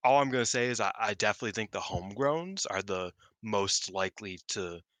 All I'm going to say is I definitely think the homegrowns are the most likely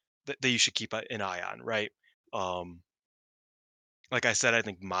that you should keep an eye on, right? Um, like I said, I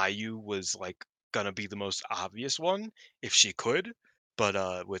think Mayu was like gonna be the most obvious one if she could,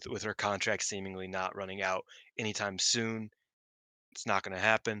 but with her contract seemingly not running out anytime soon, it's not going to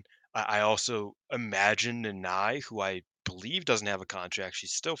happen. I also imagine Nanai, who I believe doesn't have a contract,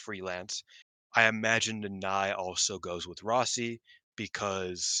 she's still freelance. I imagine Nanai also goes with Rossi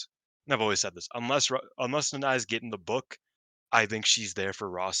because, and I've always said this, unless Nanai is getting the book, I think she's there for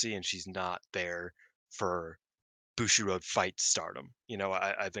Rossi and she's not there for Bushiroad fight Stardom.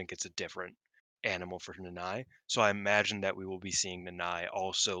 I think it's a different animal for Nanai. So I imagine that we will be seeing Nanai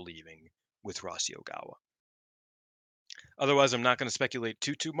also leaving with Rossi Ogawa. Otherwise, I'm not going to speculate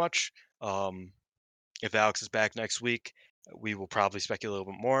too much. Um, if Alex is back next week, we will probably speculate a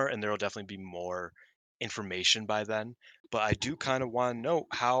little bit more, and there will definitely be more information by then. But I do kind of want to know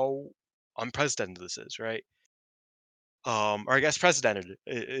how unprecedented this is, right? Or I guess precedented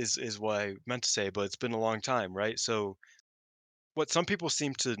is what I meant to say, but it's been a long time, right? So what some people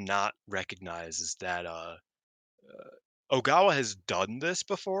seem to not recognize is that Ogawa has done this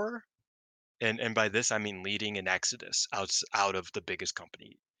before, and by this I mean leading an exodus out of the biggest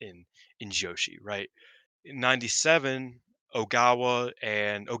company in Joshi, right? In '97, Ogawa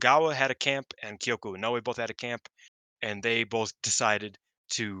had a camp, and Kyoko Inoue both had a camp, and they both decided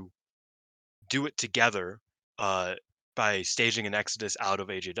to do it together uh, by staging an exodus out of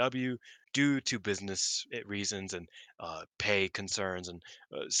AJW due to business reasons and pay concerns and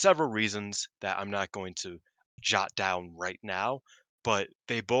several reasons that I'm not going to jot down right now. But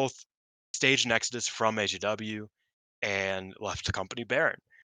they both staged an exodus from AJW and left the company barren.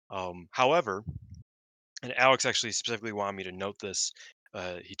 However, and Alex actually specifically wanted me to note this.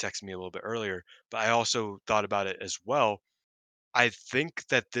 He texted me a little bit earlier, but I also thought about it as well. I think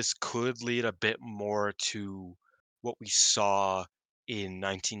that this could lead a bit more to what we saw in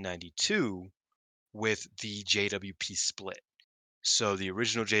 1992 with the JWP split. So the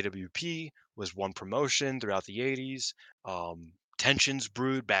original JWP was one promotion throughout the 80s. Tensions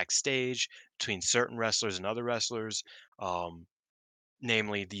brewed backstage between certain wrestlers and other wrestlers. Um,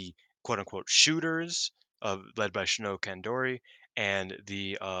 Namely the quote unquote shooters led by Shino Kandori and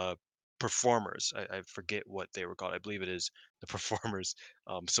the performers. I forget what they were called. I believe it is the performers,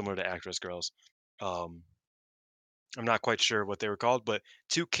 similar to actress girls. Um, I'm not quite sure what they were called, but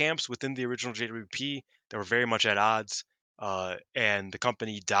two camps within the original JWP that were very much at odds. And the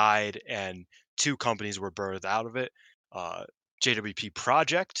company died, and two companies were birthed out of it. JWP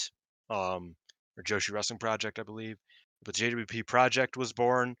Project, or Joshi Wrestling Project, I believe. But JWP Project was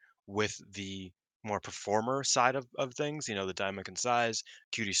born with the more performer side of things, the Diamond Kansai's,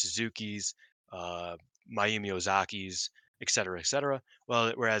 Cutie Suzuki's, uh, Mayumi Ozaki's, et cetera, et cetera.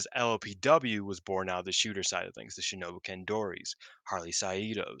 Well, whereas LOPW was born out of the shooter side of things, the Shinobu Kendoris, Harley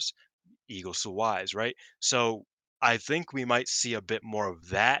Saito's, Eagle Sawai's, right? So I think we might see a bit more of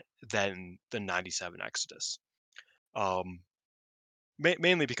that than the 97 Exodus. Um,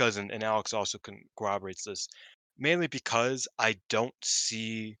 Mainly because, and Alex also corroborates this, mainly because I don't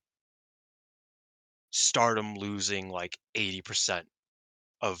see Stardom losing like 80%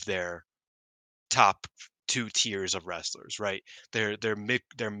 of their top two tiers of wrestlers, right? Their main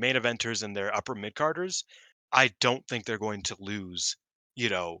eventers and their upper mid carders. I don't think they're going to lose, you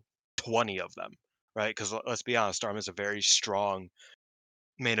know, 20 of them, right? Because let's be honest, Stardom is a very strong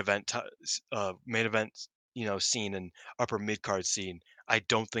main event, scene and upper mid card scene. I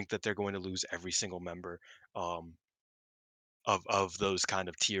don't think that they're going to lose every single member um, of those kind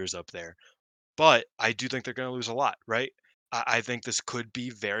of tiers up there. but I do think they're going to lose a lot, right? I think this could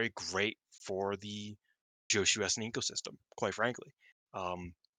be very great for the Joshi wrestling ecosystem, quite frankly.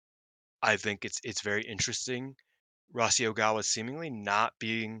 Um, I think it's very interesting. Rossy Ogawa seemingly not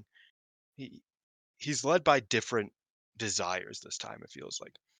being he, he's led by different desires this time. It feels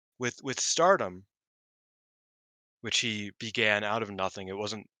like with Stardom, which he began out of nothing. It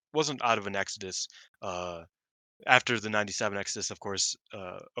wasn't out of an exodus. Uh, After the '97 exodus, of course,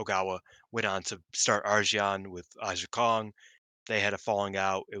 Ogawa went on to start Arjan with Aja Kong. They had a falling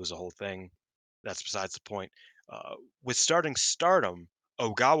out. It was a whole thing. That's besides the point. With starting Stardom,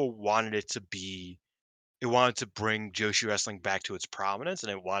 Ogawa wanted it to be. It wanted to bring Joshi wrestling back to its prominence,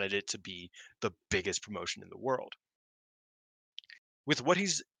 and it wanted it to be the biggest promotion in the world. With what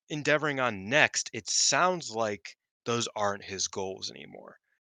he's endeavoring on next, it sounds like those aren't his goals anymore.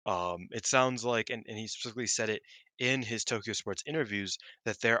 It sounds like, and he specifically said it in his Tokyo Sports interviews,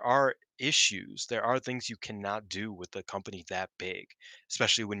 that there are issues, there are things you cannot do with a company that big,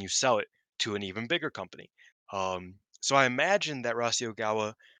 especially when you sell it to an even bigger company. So I imagine that Rossi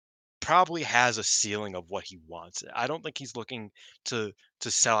Ogawa probably has a ceiling of what he wants. I don't think he's looking to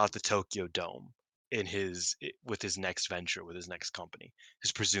sell out the Tokyo Dome with his next venture, with his next company,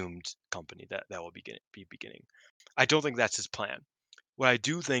 his presumed company that will be beginning. I don't think that's his plan. What I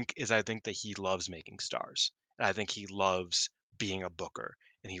do think is I think that he loves making stars. And I think he loves being a booker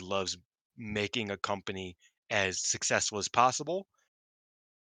and he loves making a company as successful as possible.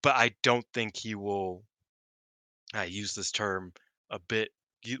 But I don't think he will. I use this term a bit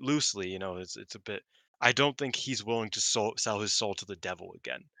loosely, it's a bit. I don't think he's willing to sell his soul to the devil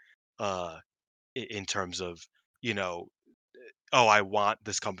again, uh, in terms of, you know, oh, I want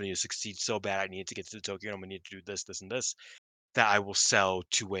this company to succeed so bad. I need to get to the Tokyo Dome. I need to do this, this, and this. That I will sell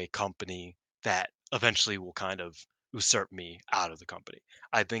to a company that eventually will kind of usurp me out of the company.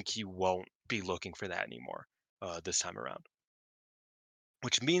 I think he won't be looking for that anymore this time around,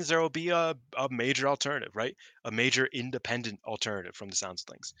 which means there will be a major alternative, right? A major independent alternative from the sounds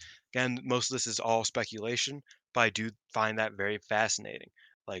of things. Again, most of this is all speculation, but I do find that very fascinating.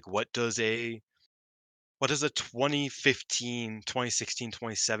 Like, what does a 2015, 2016,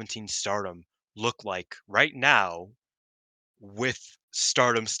 2017 Stardom look like right now with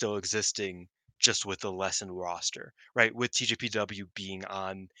Stardom still existing, just with a lessened roster, right? With TJPW being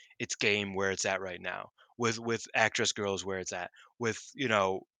on its game where it's at right now, with Actress Girls where it's at, with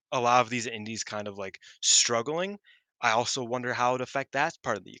a lot of these indies kind of like struggling. I also wonder how it affect that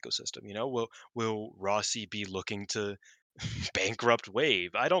part of the ecosystem. Will Rossi be looking to bankrupt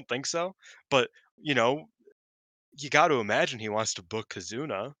Wave? I don't think so, but you know, you got to imagine he wants to book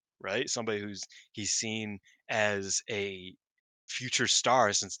Kazuna, right? Somebody who's he's seen as a future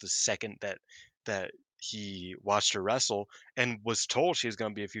star since the second that he watched her wrestle and was told she was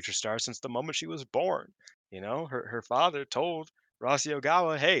going to be a future star since the moment she was born. Her father told Rossy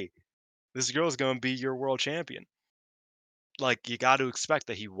Ogawa, "Hey, this girl is going to be your world champion." Like, you got to expect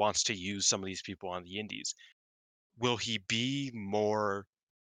that he wants to use some of these people on the indies. Will he be more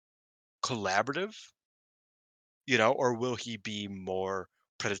collaborative, or will he be more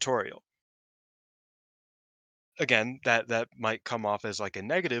predatorial? Again, that might come off as like a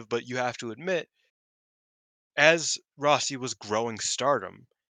negative, but you have to admit, as Rossi was growing Stardom,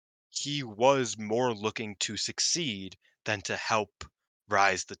 he was more looking to succeed than to help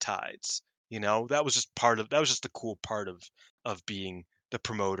rise the tides. That was just the cool part of being the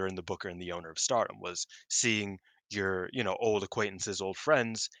promoter and the booker and the owner of Stardom, was seeing your, old acquaintances, old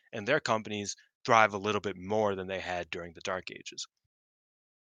friends, and their companies thrive a little bit more than they had during the dark ages.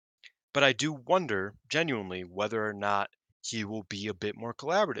 But I do wonder genuinely whether or not he will be a bit more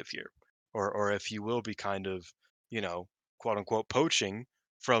collaborative here, or if he will be kind of, you know, quote unquote poaching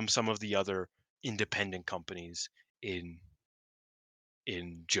from some of the other independent companies in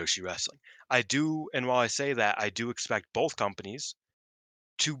Joshi wrestling. I do, and while I say that, I do expect both companies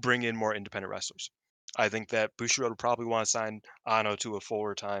to bring in more independent wrestlers. I think that Bushiroad will probably want to sign Ano to a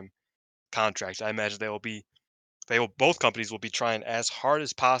fuller time contract. I imagine both companies will be trying as hard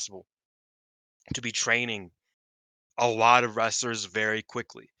as possible to be training a lot of wrestlers very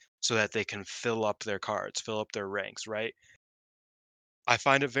quickly so that they can fill up their cards, fill up their ranks, right? I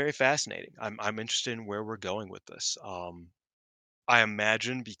find it very fascinating. I'm interested in where we're going with this. I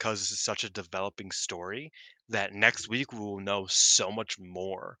imagine because this is such a developing story that next week we will know so much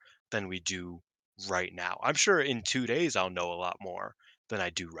more than we do right now. I'm sure in 2 days I'll know a lot more than I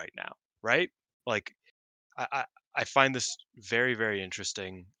do right now, right? Like I, I, I find this very, very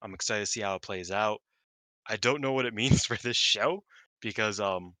interesting. I'm excited to see how it plays out. I don't know what it means for this show because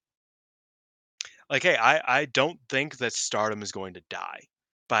like, hey, I don't think that Stardom is going to die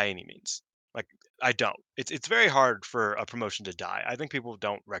by any means. Like, I don't. It's very hard for a promotion to die. I think people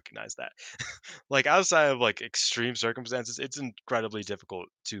don't recognize that. Like outside of like extreme circumstances, it's incredibly difficult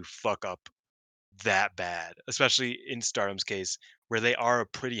to fuck up that bad, especially in Stardom's case, where they are a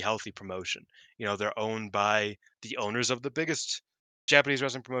pretty healthy promotion. You know, they're owned by the owners of the biggest Japanese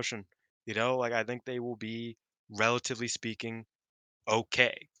wrestling promotion. You know, like I think they will be, relatively speaking,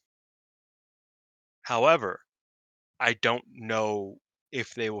 okay. However, I don't know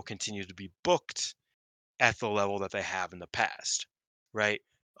if they will continue to be booked at the level that they have in the past, right?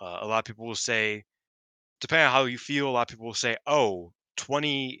 A lot of people will say, depending on how you feel, a lot of people will say, "Oh,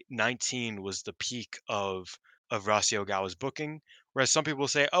 2019 was the peak of Rossy Ogawa's booking," whereas some people will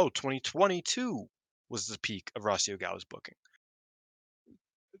say, "Oh, 2022 was the peak of Rossy Ogawa's booking."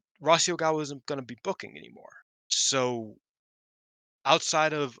 Rossy Ogawa isn't going to be booking anymore, so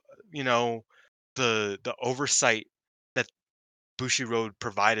outside of you know the oversight that Bushiroad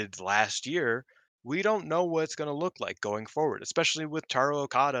provided last year, we don't know what it's going to look like going forward, especially with Taro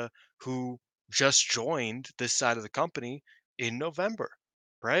Okada, who just joined this side of the company in November,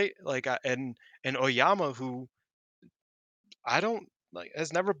 right? And Oyama, who I don't like,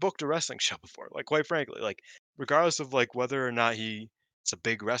 has never booked a wrestling show before. Like, quite frankly, like regardless of like whether or not he's a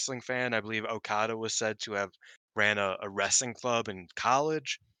big wrestling fan, I believe Okada was said to have ran a wrestling club in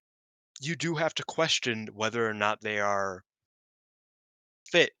college. You do have to question whether or not they are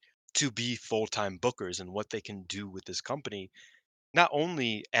fit to be full-time bookers and what they can do with this company, not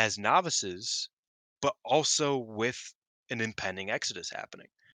only as novices, but also with an impending exodus happening.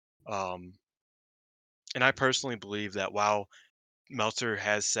 Um, and I personally believe that while Meltzer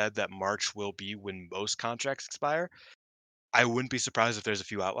has said that March will be when most contracts expire, I wouldn't be surprised if there's a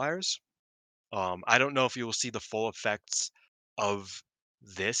few outliers. I don't know if you will see the full effects of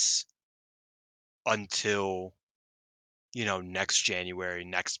this until next January,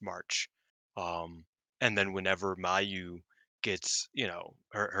 next March. Um, and then whenever Mayu gets,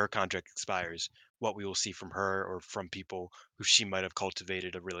 her contract expires, what we will see from her or from people who she might have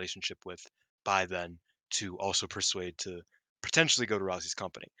cultivated a relationship with by then to also persuade to potentially go to Rossy's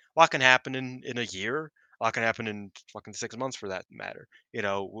company. A lot can happen in a year. A lot can happen in fucking 6 months for that matter.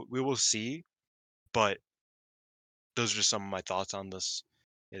 We will see, but those are just some of my thoughts on this.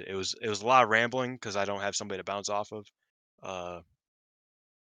 It was a lot of rambling because I don't have somebody to bounce off of. Uh,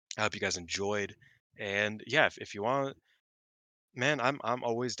 I hope you guys enjoyed. And yeah, if you want, man, I'm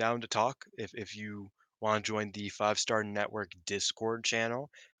always down to talk. If you want to join the Five Star Network Discord channel,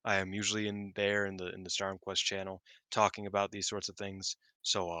 I am usually in there in the Stardom Quest channel talking about these sorts of things.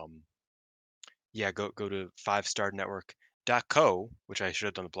 So yeah, go to fivestarnetwork.co, which I should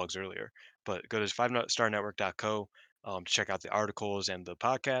have done the plugs earlier, but go to fivestarnetwork.co to check out the articles and the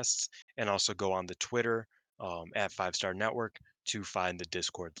podcasts, and also go on the Twitter at Five Star Network to find the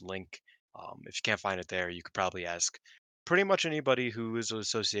Discord link. If you can't find it there, you could probably ask pretty much anybody who is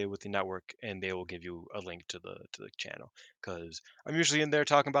associated with the network, and they will give you a link to the channel. Because I'm usually in there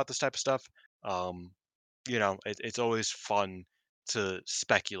talking about this type of stuff. Um, it's always fun to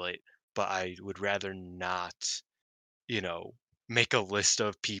speculate, but I would rather not, you know, make a list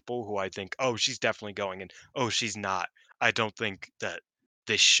of people who I think, oh, she's definitely going, and oh, she's not. I don't think that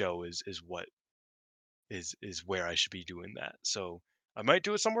this show is what is where I should be doing that. So I might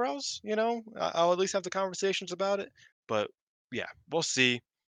do it somewhere else. I'll at least have the conversations about it. But yeah, we'll see,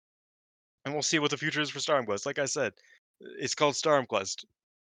 and we'll see what the future is for Storm Quest. Like I said, it's called Storm Quest.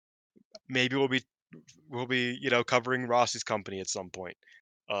 Maybe we'll be covering Rossi's company at some point,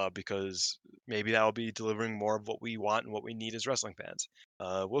 because maybe that'll be delivering more of what we want and what we need as wrestling fans.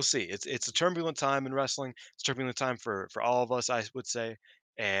 We'll see. It's a turbulent time in wrestling. It's a turbulent time for all of us, I would say,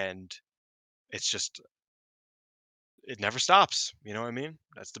 and it's just it never stops. You know what I mean?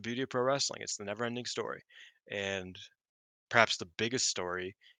 That's the beauty of pro wrestling. It's the never-ending story, and perhaps the biggest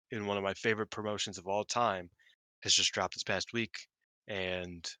story in one of my favorite promotions of all time has just dropped this past week,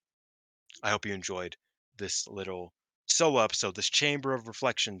 and I hope you enjoyed this little solo episode, this chamber of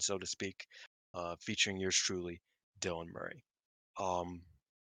reflection, so to speak, featuring yours truly, Dylan Murray. Um,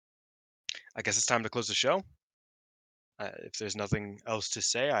 I guess it's time to close the show. If there's nothing else to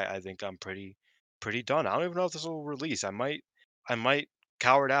say, I think I'm pretty done. I don't even know if this will release. I might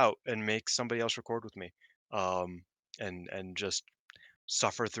cower it out and make somebody else record with me, um, and just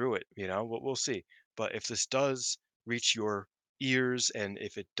suffer through it. We'll see. But if this does reach your ears, and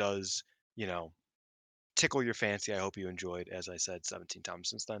if it does, you know, tickle your fancy. I hope you enjoyed, as I said 17 times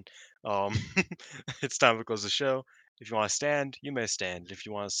since then. Um, it's time to close the show. If you want to stand, you may stand. If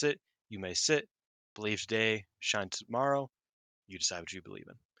you want to sit, you may sit. Believe today, shine tomorrow. You decide what you believe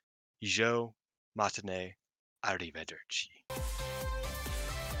in. Ijo, matane, arrivederci.